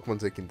bunch of my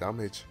Pokemon taking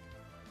damage.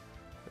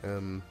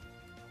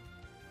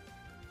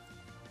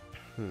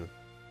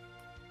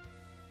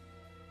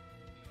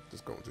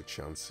 Just going to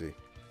Chansey.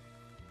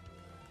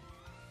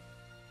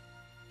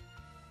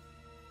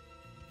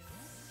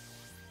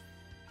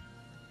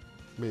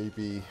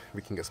 Maybe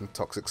we can get some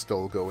Toxic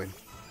Stole going.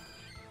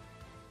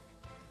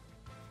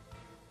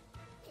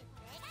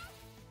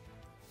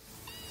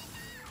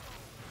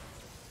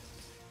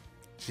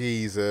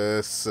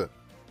 Jesus.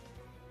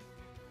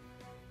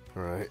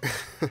 Alright.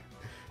 I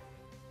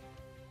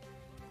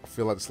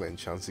feel like just letting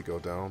Chansey go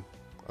down.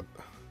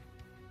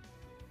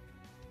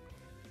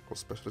 What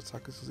special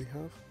attackers does he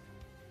have?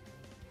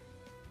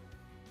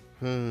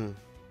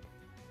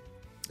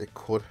 It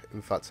could,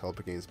 in fact, help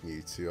against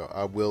Mewtwo.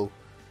 I will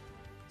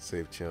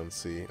save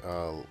Chansey.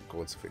 I'll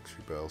go into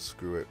Victory Bell.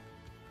 Screw it.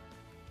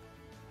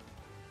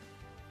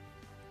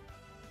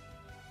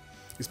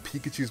 This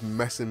Pikachu's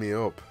messing me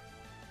up.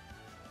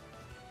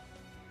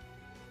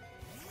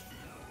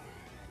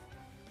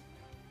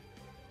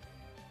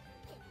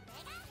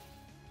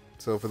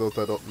 So for those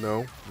that don't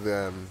know,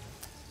 the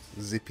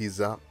Zippy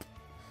Zap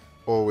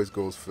always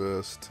goes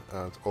first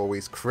and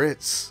always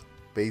crits.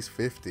 Base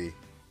 50.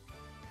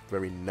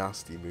 Very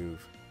nasty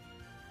move.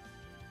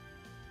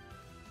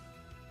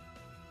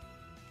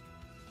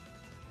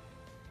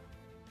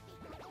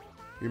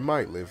 We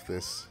might live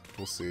this.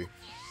 We'll see.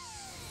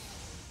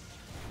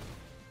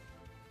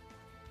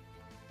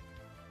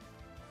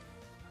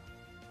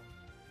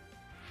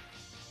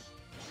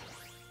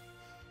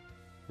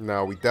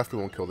 No, we definitely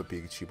won't kill the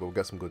Pikachu, but we'll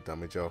get some good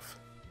damage off.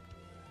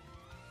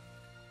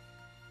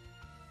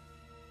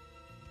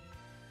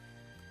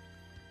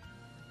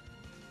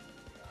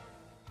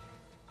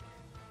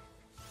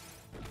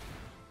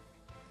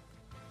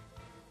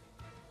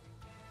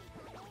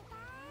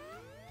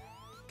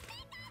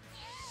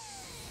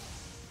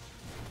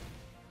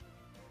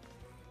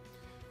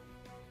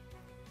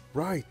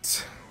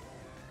 Right.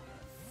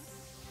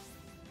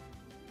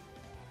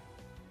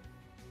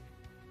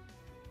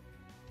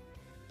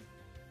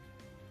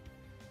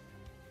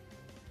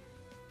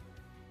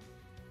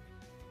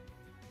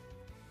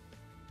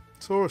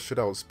 Taurus should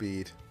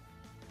outspeed.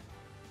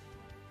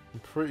 I'm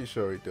pretty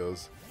sure it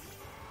does.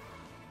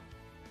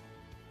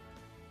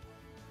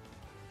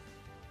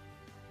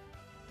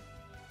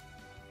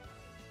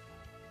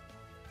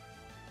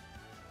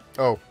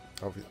 Oh,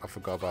 I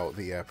forgot about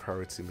the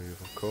priority move,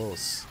 of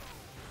course.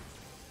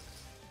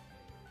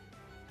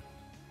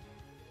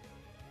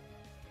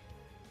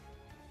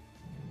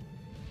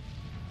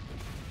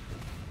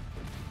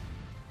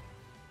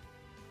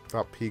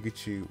 That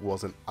Pikachu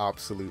was an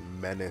absolute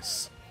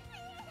menace.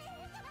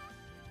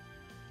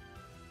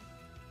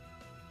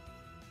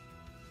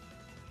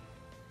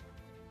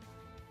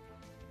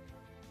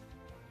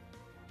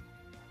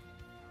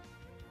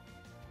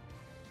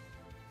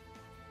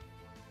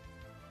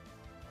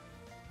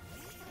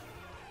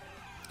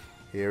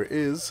 Here it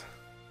is.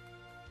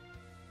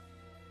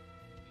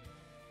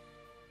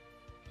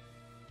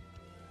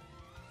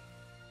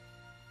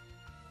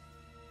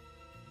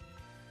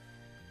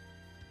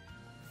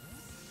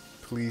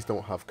 Please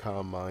don't have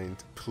Calm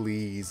Mind.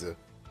 Please.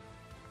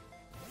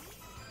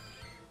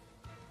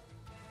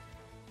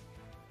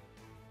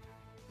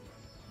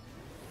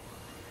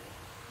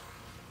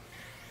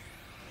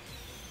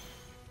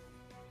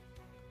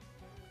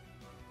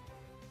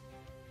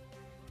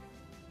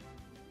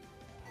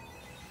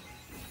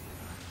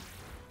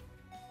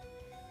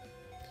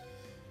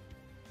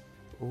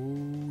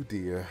 Oh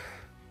dear.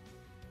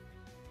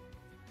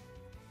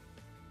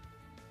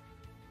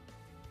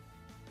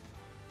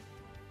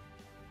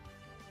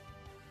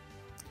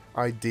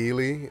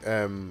 Ideally,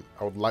 I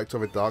would like to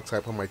have a Dark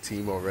type on my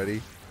team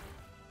already,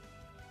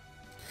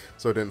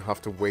 so I didn't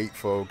have to wait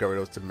for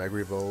Gyarados to Mega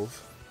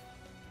Evolve.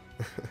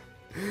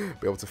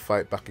 Be able to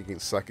fight back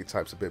against Psychic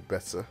types a bit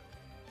better.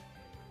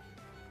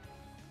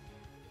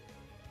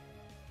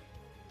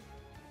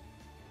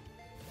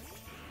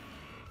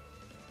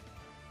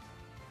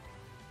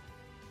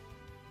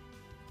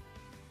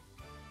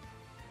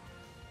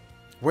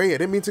 Wait, I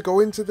didn't mean to go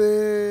into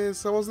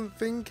this. I wasn't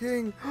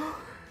thinking.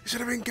 It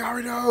should have been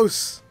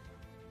Gyarados.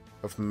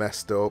 I've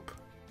messed up.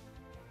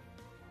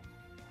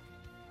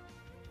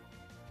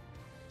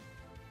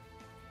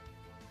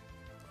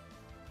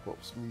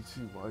 Whoops, me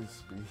too, wise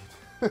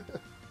speed.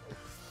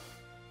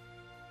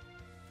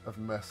 I've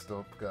messed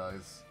up,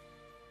 guys.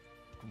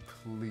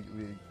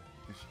 Completely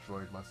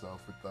destroyed myself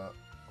with that.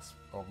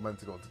 I was meant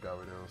to go into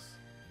Gyarados.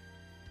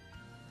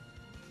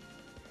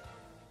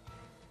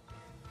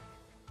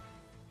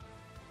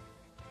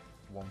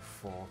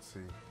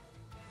 $140.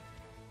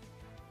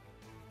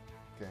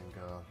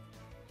 Gengar.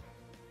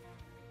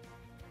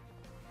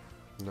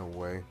 No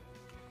way. I'm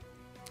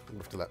gonna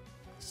have to let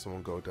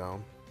someone go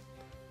down.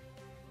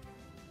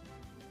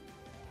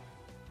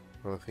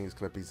 Another thing is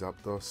gonna be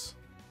Zapdos.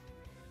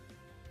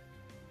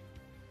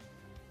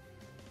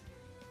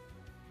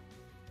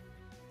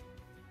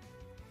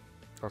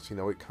 Actually,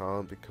 no, it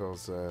can't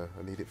because I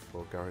need it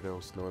for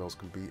Gyarados. No one else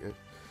can beat it.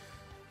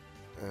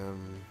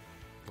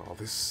 Oh,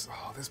 this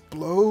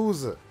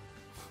blows. I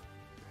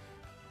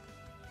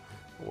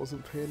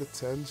wasn't paying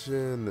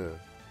attention.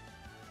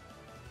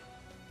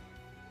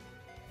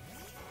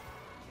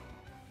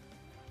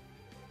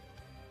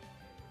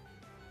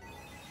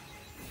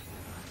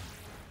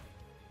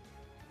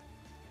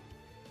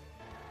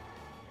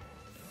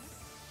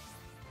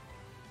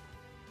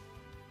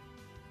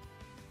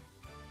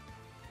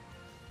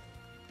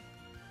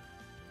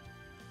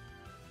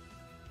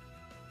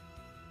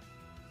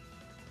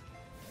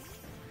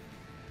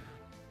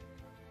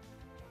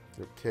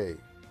 Okay.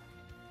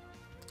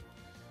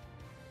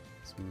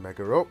 Let's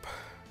mega up.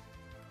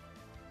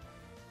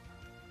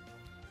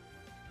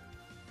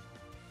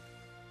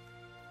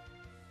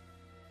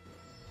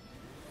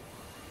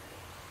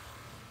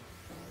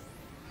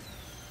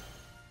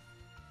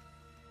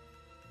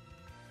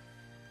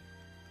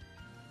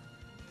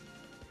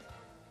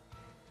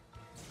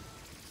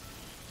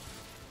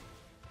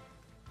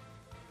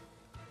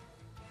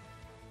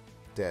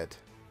 Dead.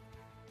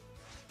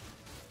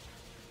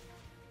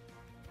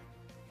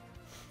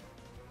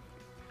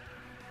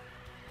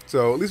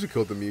 So, at least we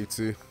killed the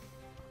Mewtwo.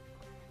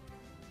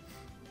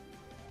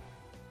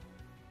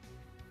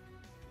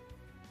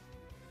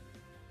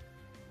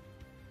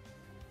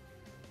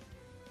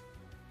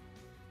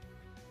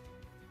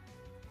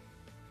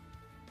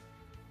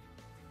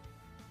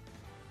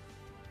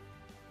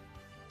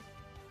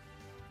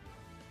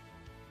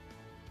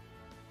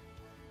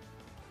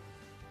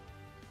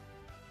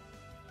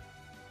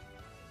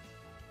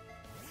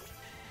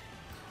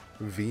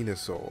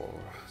 Venusaur.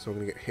 So I'm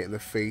going to get hit in the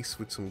face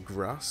with some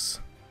grass.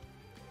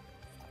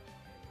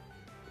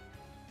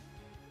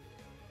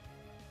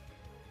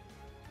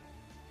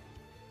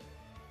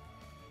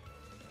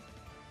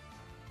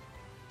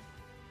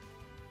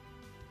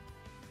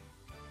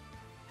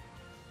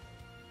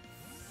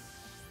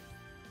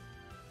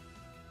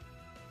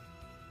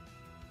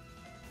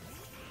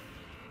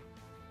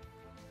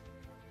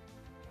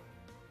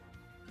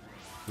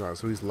 Right,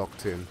 so he's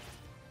locked in.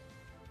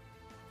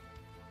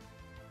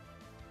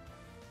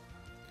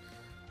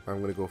 I'm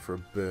going to go for a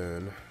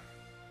burn.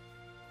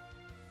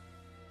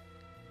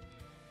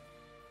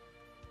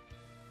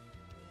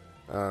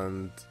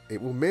 And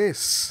it will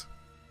miss,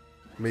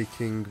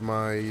 making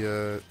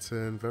my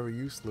turn very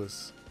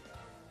useless.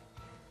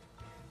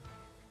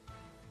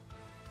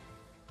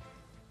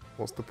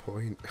 What's the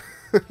point?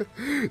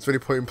 It's really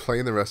point in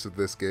playing the rest of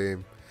this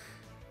game.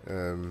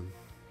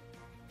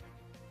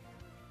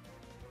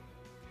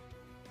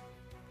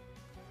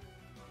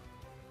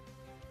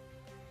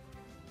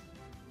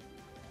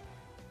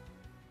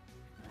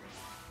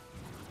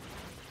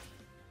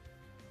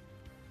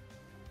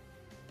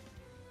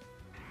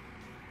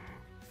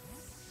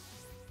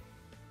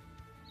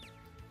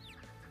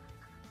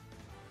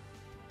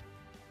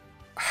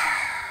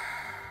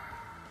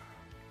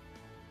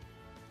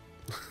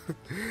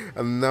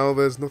 And now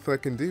there's nothing I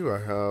can do. I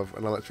have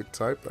an electric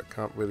type that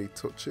can't really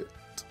touch it.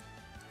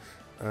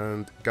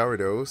 And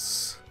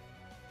Gyarados.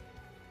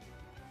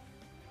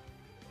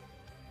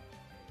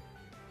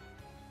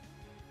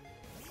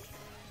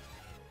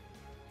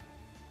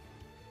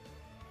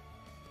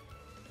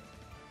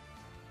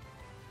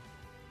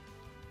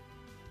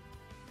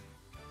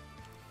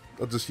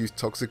 I'll just use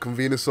Toxic on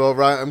Venusaur.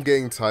 Right, I'm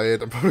getting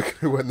tired. I'm probably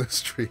going to end the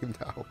stream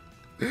now.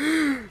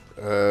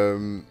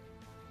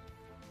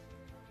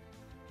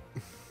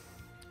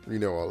 You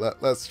know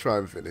what, let's try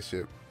and finish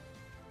it.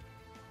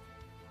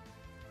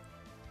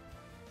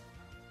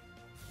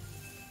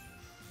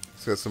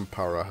 Let's get some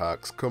power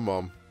hacks, come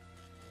on.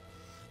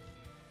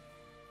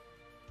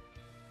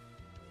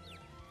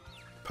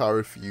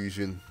 Power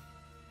Fusion.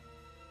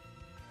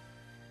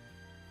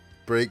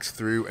 Breaks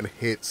through and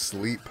hits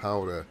Sleep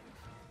Powder.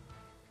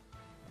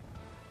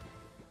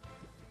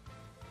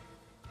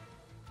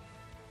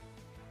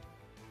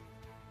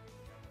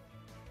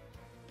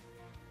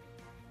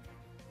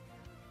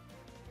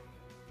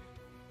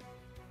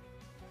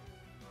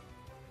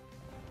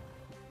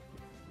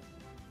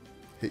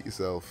 Hit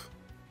yourself.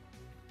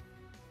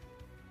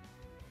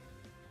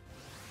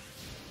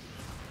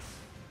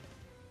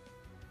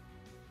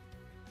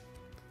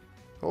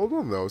 Hold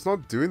on though, it's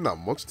not doing that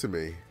much to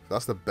me.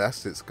 That's the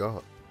best it's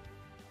got.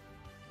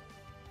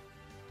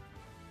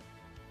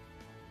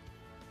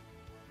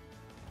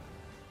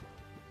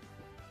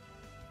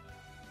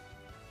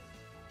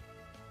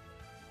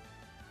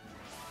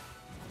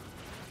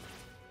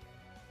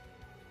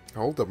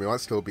 Hold on, we might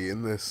still be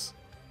in this.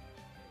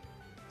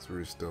 Let's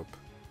roost up.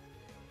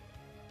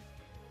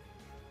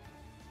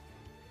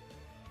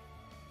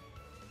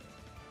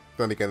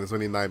 Then again, there's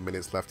only 9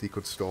 minutes left. He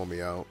could storm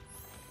me out.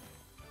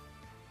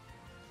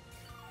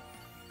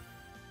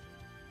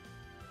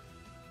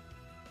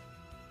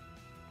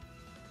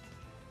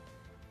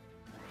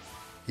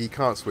 He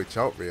can't switch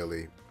out,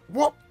 really.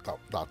 What?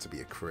 That to be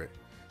a crit.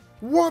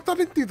 What? I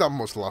didn't do that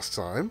much last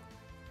time.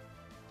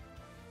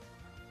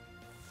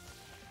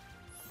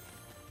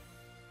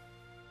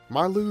 Am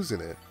I losing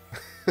it?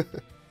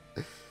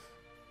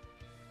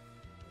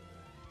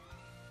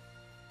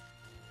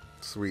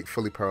 Sweet,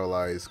 fully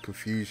paralyzed,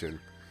 confusion.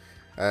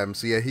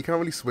 So yeah, he can't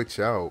really switch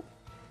out.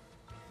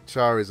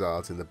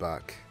 Charizard's in the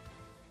back.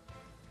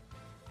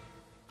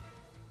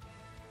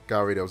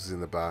 Gyarados is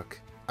in the back.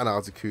 And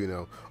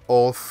Articuno.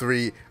 All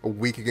three are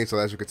weak against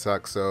electric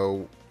attack,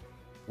 so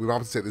we might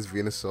have to take this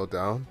Venusaur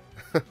down.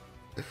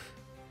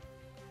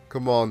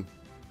 Come on.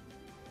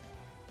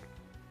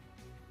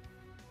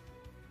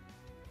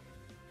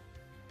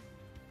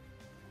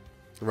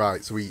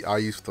 Right, so I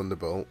use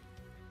Thunderbolt.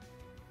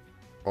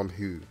 On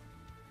who?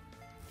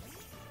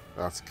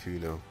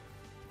 Articuno.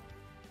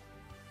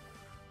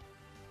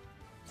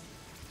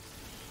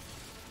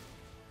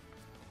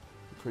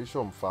 Pretty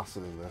sure I'm faster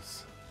than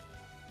this.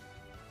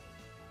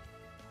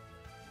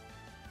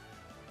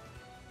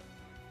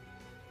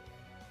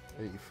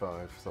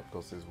 $85.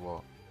 Zapdos is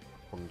what?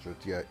 100.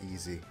 Yeah,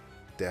 easy.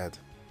 Dead.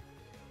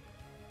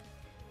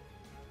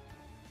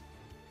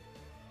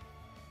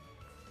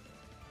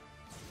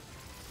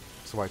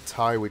 So I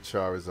tie with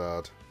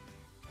Charizard.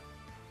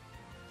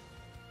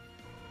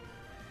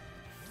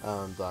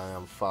 And I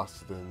am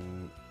faster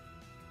than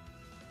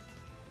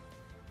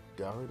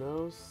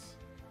Gyarados.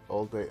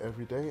 All day,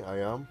 every day, I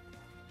am.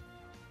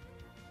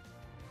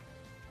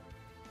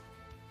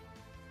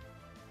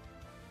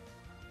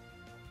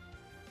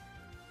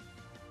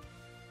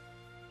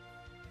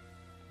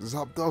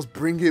 Zapdos,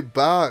 bring it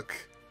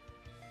back!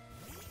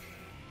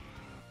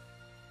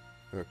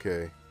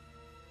 Okay.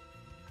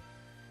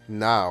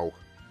 Now.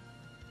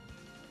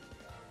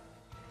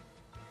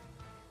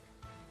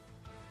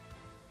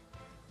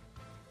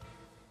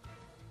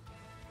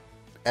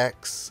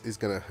 X is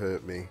gonna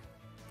hurt me.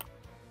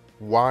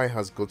 Y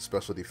has good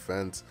special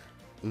defense.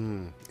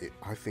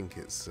 I think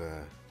it's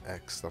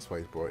X. That's why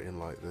he's brought it in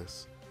like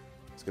this.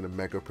 It's gonna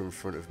mega up in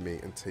front of me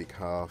and take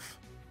half.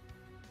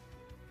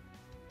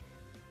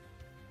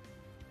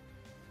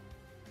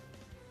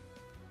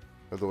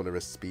 I don't want to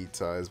risk speed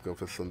ties. Going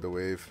for Thunder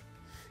Wave.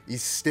 He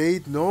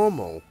stayed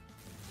normal.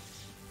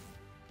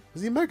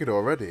 Is he megaed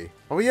already?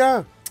 Oh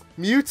yeah,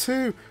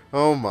 Mewtwo.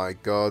 Oh my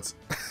god.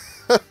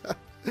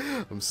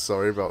 I'm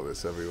sorry about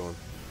this, everyone.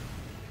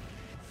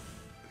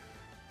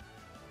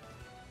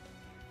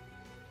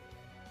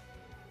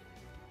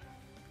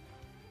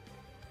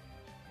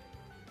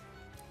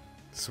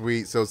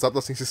 Sweet, so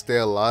Zapdos needs to stay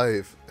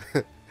alive.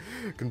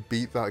 Can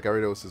beat that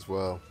Gyarados as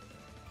well.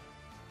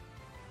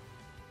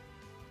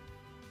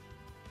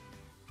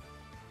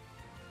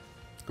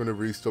 Gonna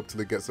roost up till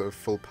he gets a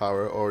full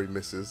power or he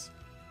misses.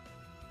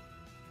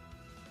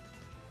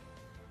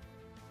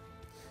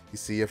 You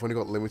see, I've only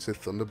got limited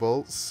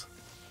Thunderbolts.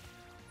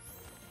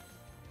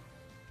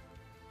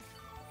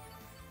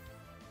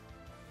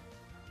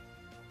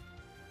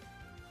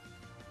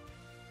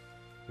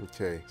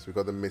 Okay, so we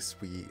got the miss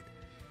we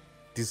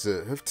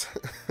deserved.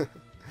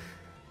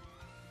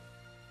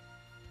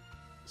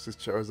 This is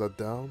Charizard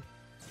down.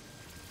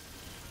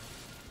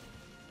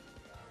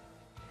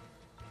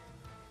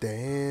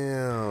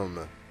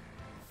 Damn.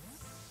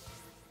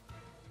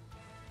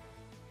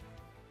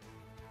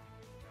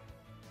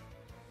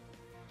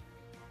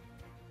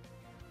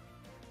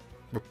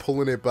 We're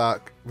pulling it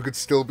back. We could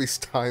still be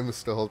time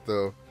stalled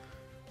though.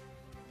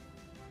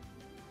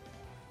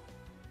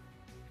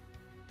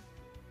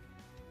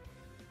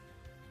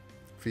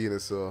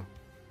 Venusaur.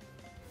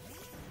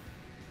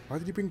 Why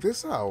did you bring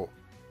this out?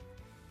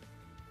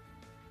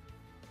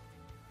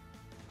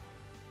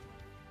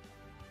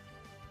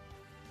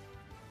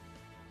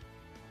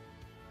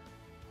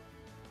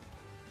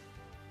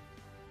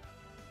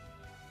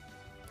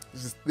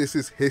 This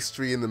is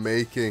history in the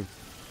making.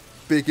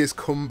 Biggest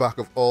comeback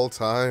of all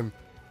time.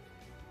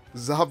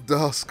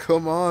 Zapdos,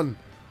 come on.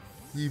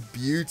 You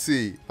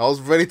beauty. I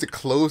was ready to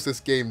close this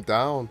game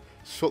down.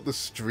 Shut the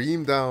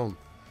stream down.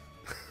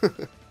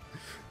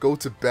 Go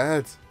to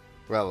bed.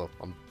 Well,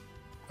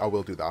 I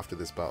will do that after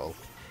this battle.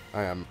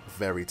 I am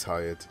very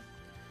tired.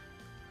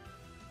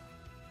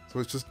 So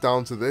it's just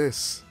down to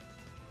this.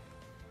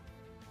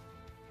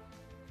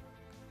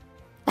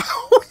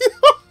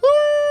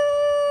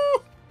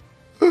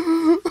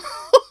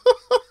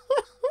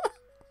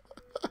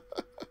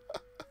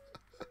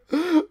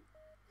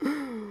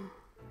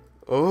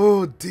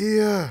 Oh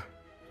dear.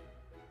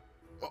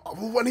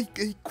 Oh, when he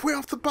quit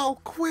off the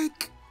battle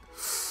quick.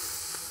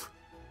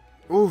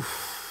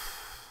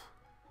 Oof.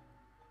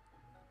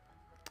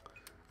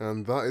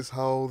 And that is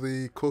how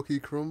the cookie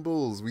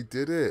crumbles. We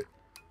did it.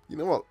 You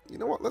know what? You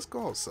know what? Let's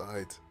go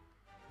outside.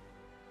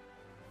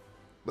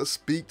 Let's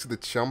speak to the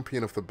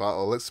champion of the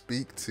battle. Let's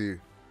speak to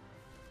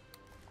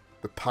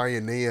the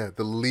pioneer,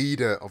 the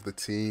leader of the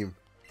team.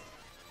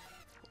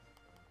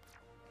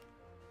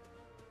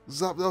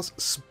 Zapdos,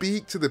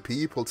 speak to the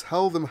people.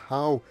 Tell them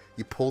how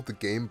you pulled the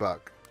game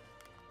back.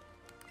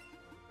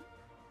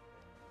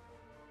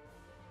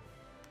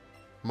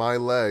 My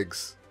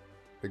legs.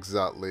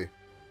 Exactly.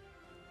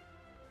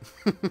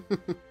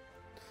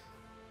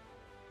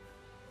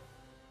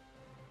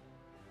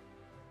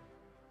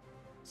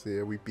 So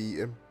yeah, we beat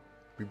him.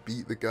 We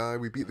beat the guy.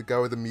 We beat the guy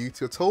with the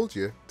Mewtwo. Told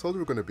you we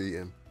were going to beat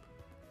him.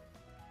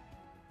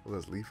 Well,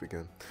 there's Leaf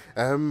again.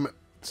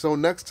 So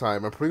next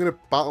time, I'm probably going to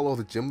battle all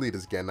the gym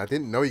leaders again. I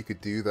didn't know you could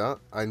do that.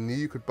 I knew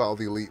you could battle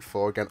the Elite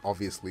Four again,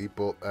 obviously,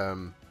 but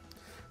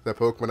their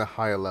Pokemon are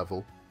higher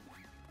level.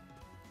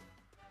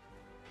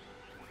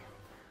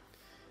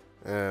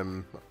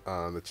 And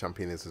the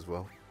champion is as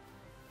well.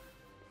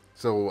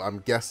 So I'm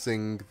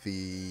guessing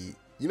the...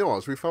 You know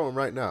what, we found one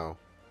right now.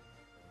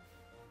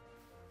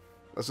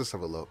 Let's just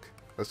have a look.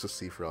 Let's just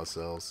see for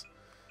ourselves.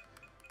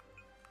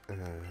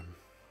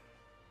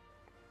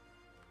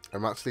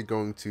 I'm actually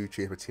going to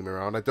change my team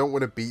around. I don't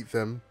want to beat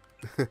them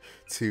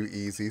too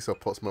easy, so I'll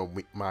put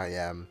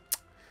my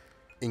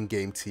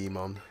in-game team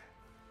on.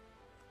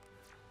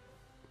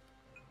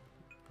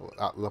 Well,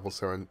 at level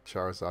 7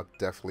 Charizard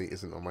definitely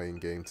isn't on my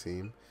in-game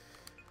team.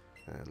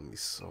 And let me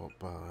sort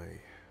by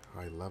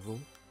high level.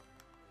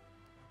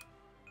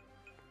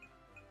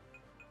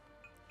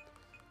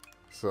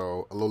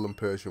 So, Alolan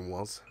Persian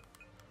was.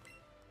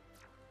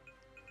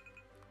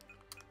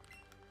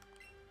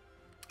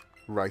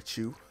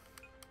 Raichu.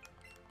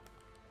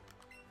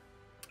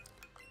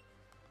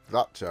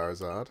 That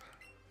Charizard.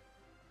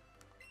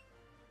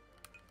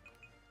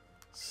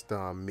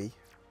 Starmie.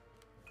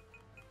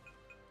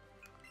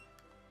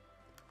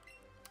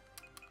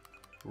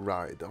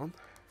 Rhydon.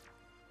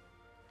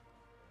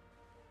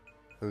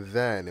 And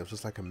then it was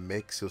just like a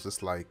mix. It was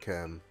just like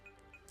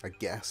a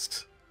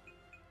guest.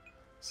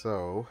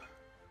 So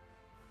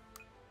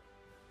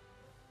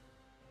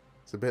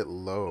it's a bit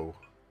low.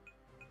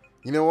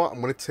 You know what?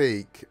 I'm gonna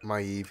take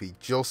my Eevee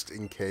just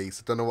in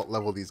case. I don't know what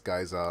level these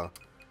guys are.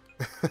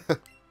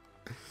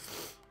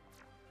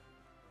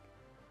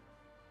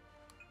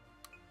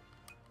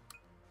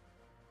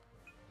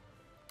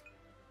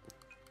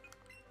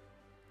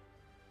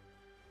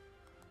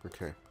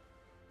 Okay,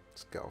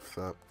 let's get off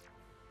that.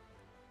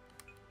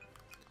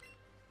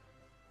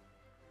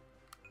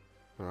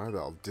 Alright,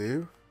 that'll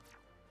do.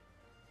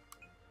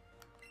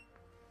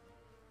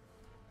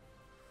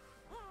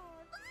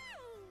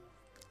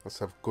 Let's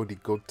have Goody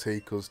Good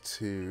take us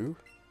to...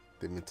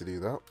 Didn't mean to do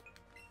that.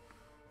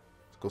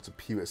 Let's go to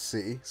Pewter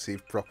City, see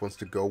if Brock wants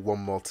to go one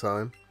more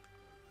time.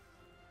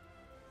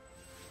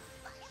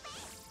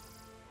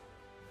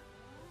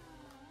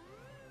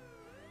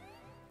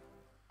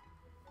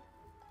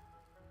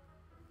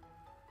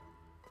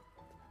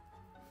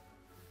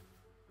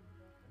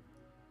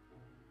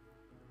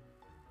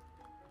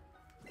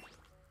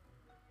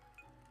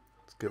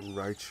 Get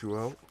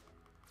Raichu out.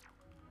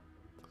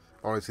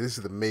 Alright, so this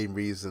is the main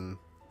reason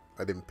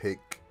I didn't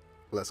pick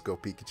Let's Go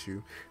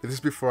Pikachu. This is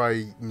before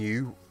I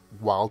knew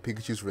Wild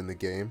Pikachus were in the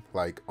game,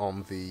 like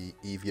on the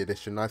Eevee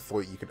edition. I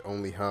thought you could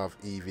only have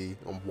Eevee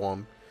on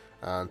one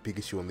and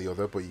Pikachu on the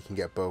other, but you can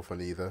get both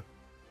on either.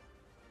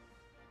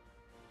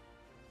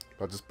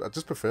 I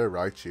just prefer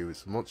Raichu.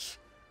 It's a much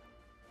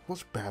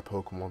better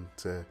Pokemon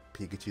to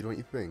Pikachu, don't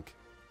you think?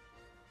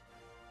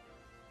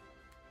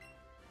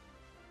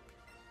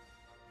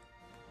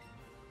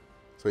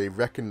 So he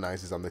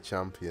recognizes I'm the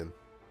champion.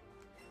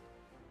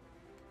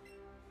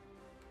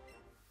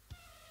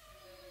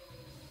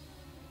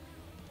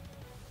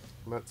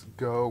 Let's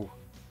go.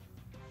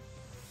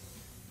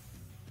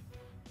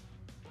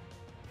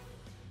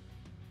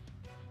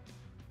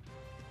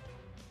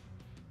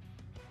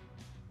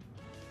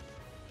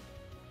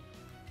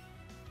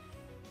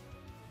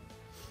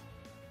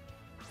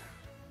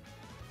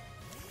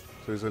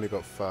 So he's only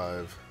got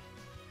 5.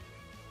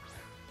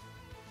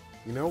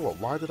 You know what?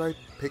 Why did I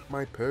pick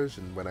my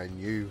Persian when I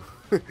knew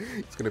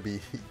it's gonna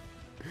be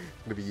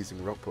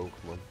using rock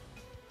Pokemon?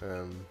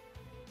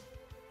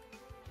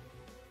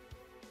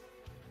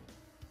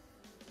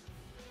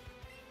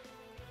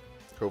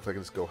 Hopefully I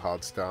can just go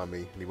hard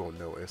Starmie and he won't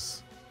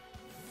notice.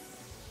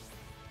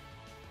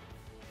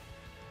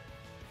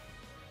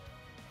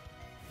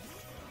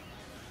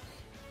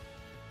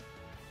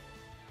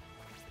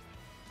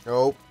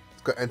 Oh,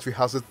 it's got entry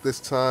hazard this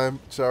time.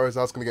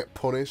 Charizard's gonna get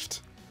punished.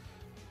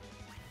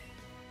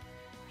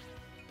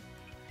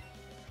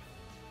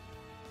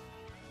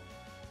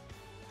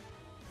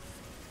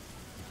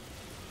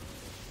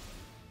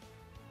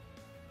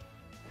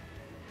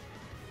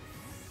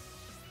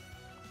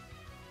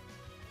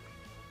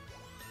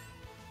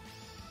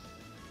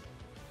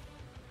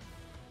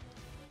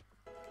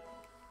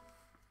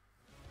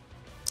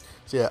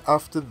 So yeah,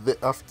 after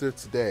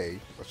today,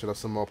 I should have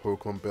some more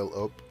Pokemon built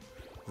up,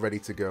 ready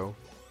to go.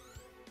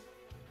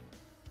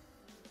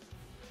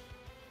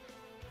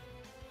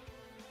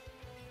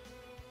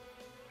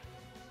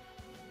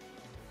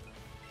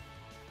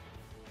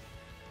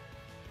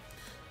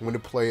 I'm going to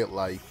play it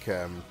like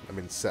I'm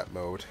in set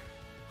mode.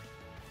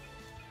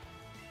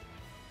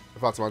 In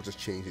fact, I might just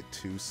change it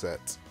to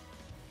set.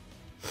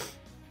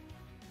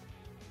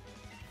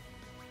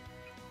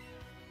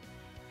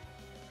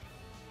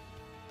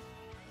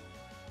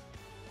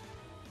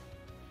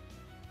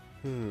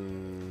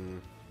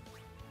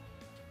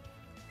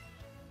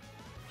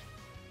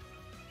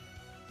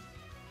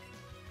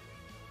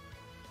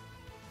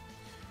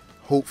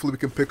 Hopefully we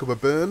can pick up a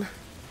burn.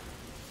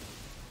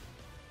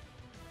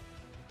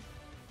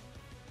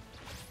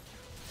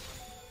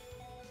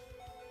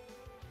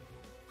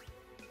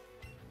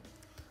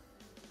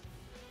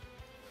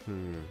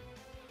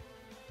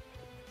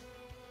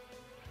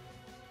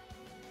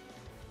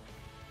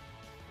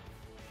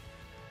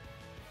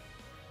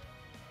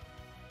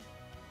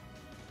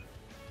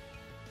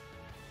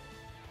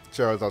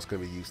 Charizard's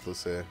going to be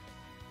useless here.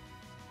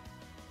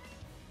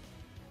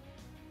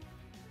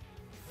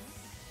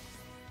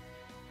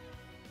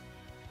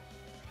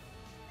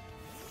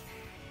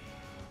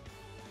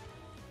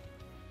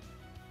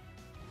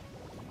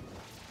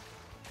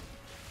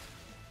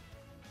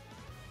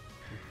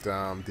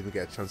 Damn, didn't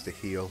get a chance to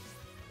heal.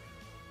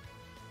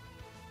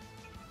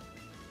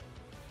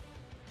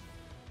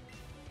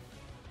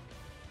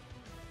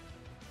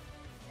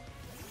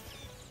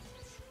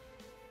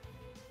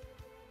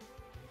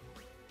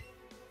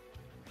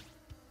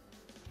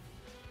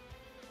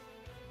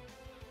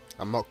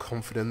 I'm not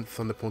confident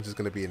Thunder Punch is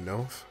going to be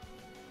enough.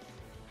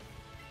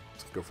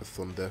 Let's go for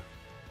Thunder.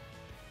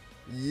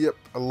 Yep,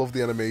 I love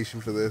the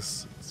animation for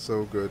this. It's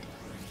so good.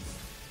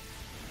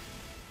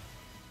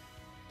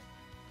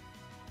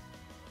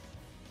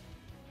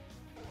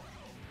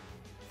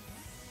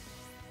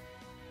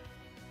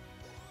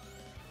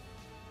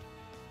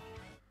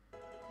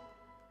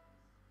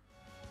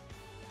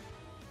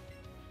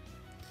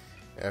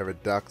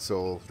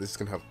 Aerodactyl. This is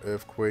going to have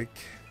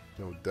Earthquake,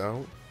 no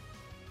doubt.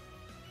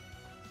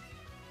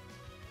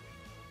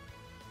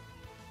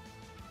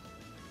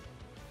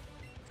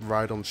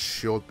 Rhydon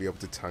should be able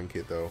to tank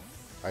it though.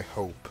 I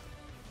hope.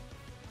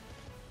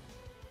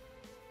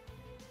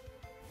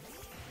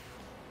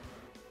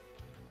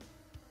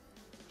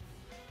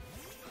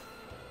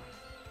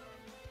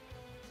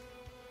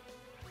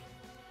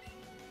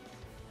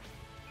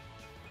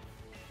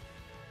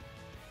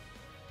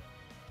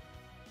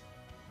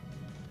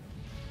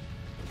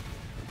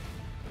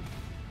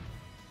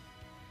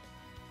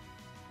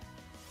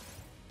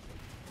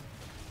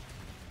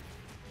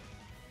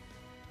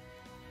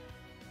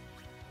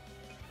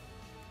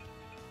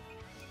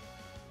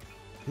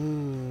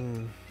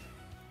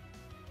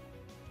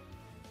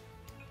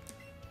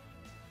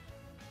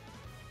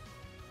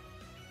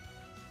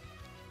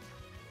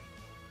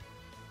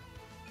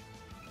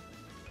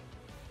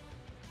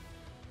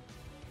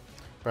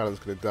 Rhydon's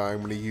gonna die.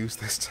 I'm gonna use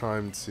this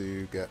time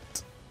to get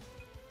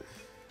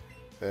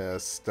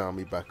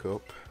Starmie back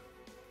up.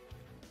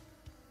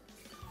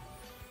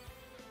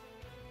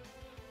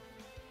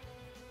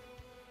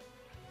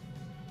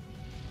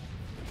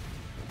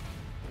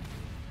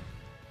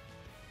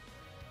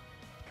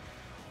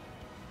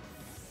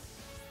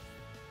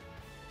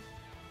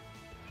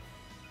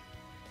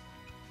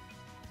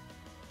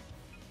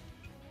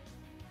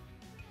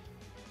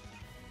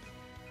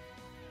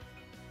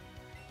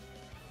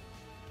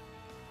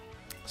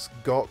 It's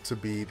got to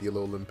be the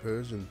Alolan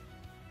Persian.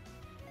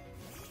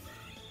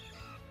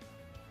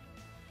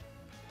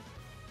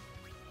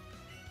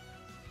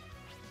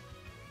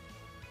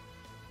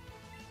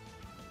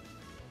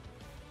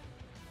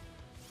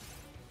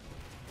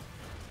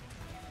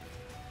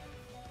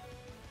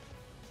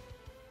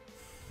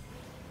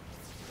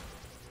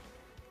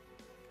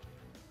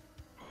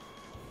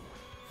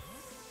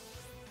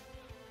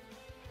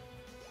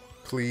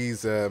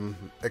 Please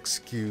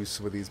excuse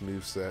some of these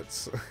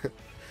movesets.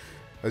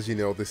 As you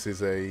know, this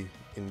is a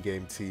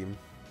in-game team.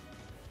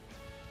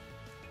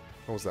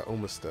 What was that?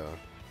 Omastar.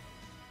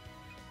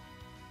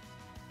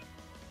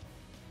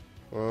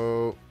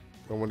 Oh,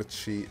 I want to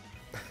cheat.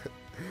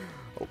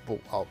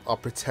 I'll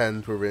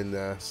pretend we're in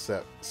there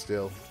set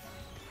still.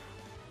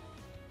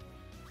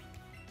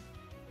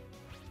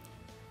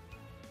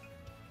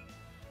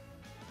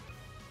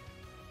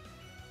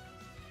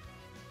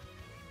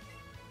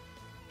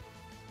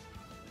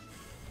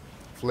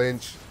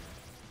 Flinch.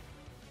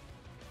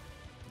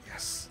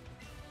 Yes.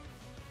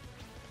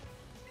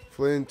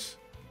 Flinch.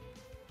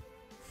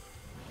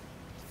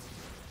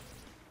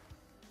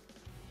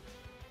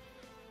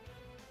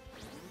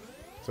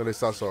 So at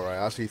least that's alright.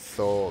 I actually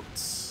thought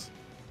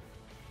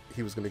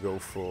he was going to go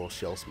for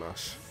Shell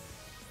Smash.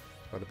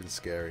 That would have been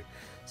scary.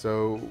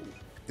 So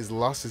his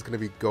last is going to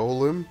be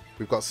Golem.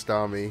 We've got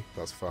Starmie.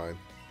 That's fine.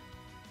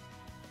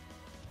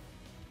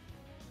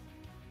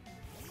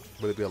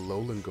 Will it be a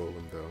Alolan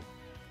Golem though?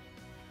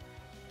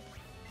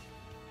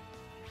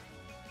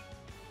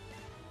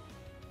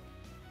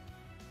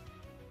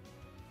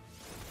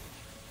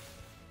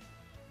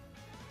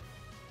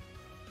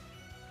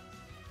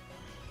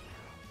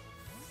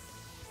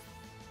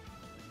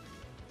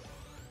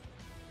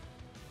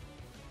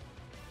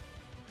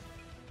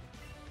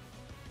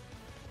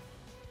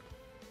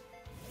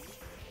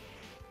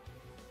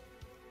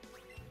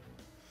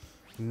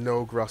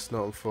 No Grass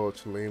Knot,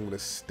 unfortunately. I'm going to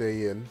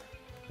stay in.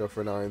 Go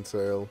for an Iron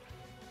Tail.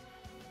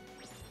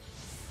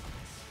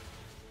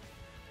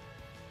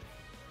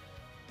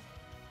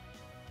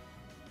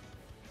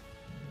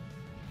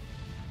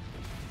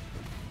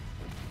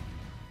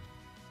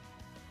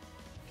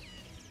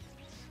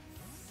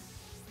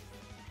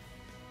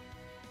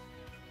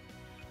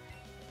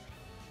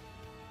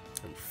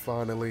 And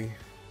finally...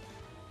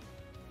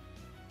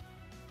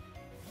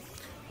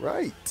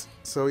 Right.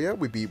 So yeah,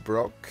 we beat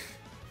Brock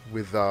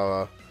with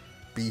our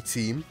B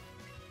team.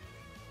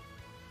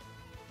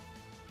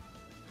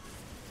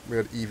 We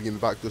had Eevee in the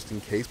back just in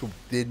case, but we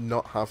did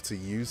not have to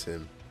use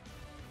him.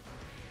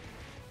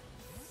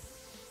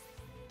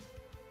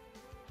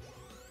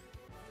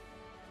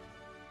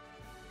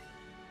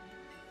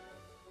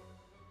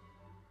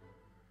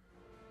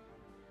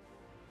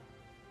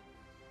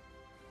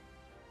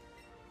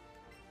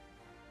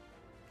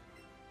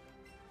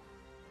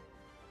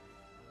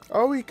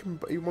 Oh,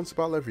 he wants to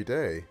battle every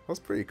day. That's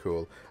pretty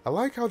cool. I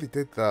like how they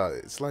did that.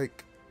 It's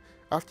like,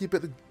 after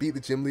you beat the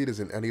gym leaders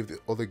in any of the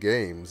other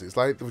games, it's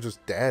like they were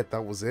just dead.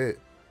 That was it.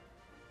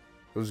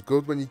 It was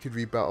good when you could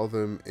rebattle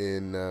them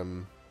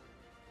in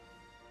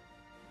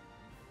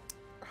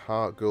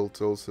Heart Gold,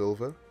 Soul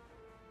Silver.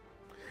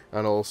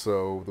 And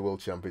also the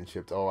World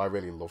Championship. Oh, I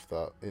really loved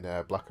that in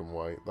black and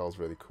white. That was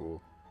really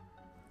cool.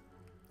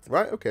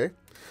 Right, okay.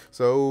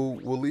 So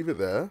we'll leave it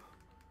there.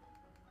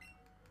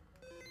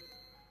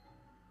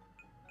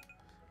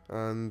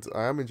 And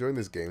I am enjoying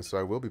this game, so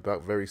I will be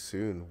back very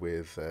soon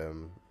with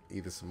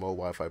either some more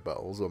Wi-Fi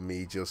battles or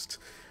me just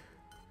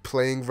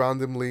playing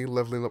randomly,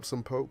 leveling up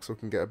some pokes so I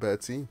can get a better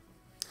team.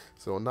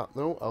 So on that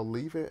note, I'll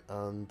leave it,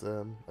 and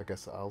I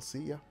guess I'll see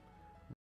ya.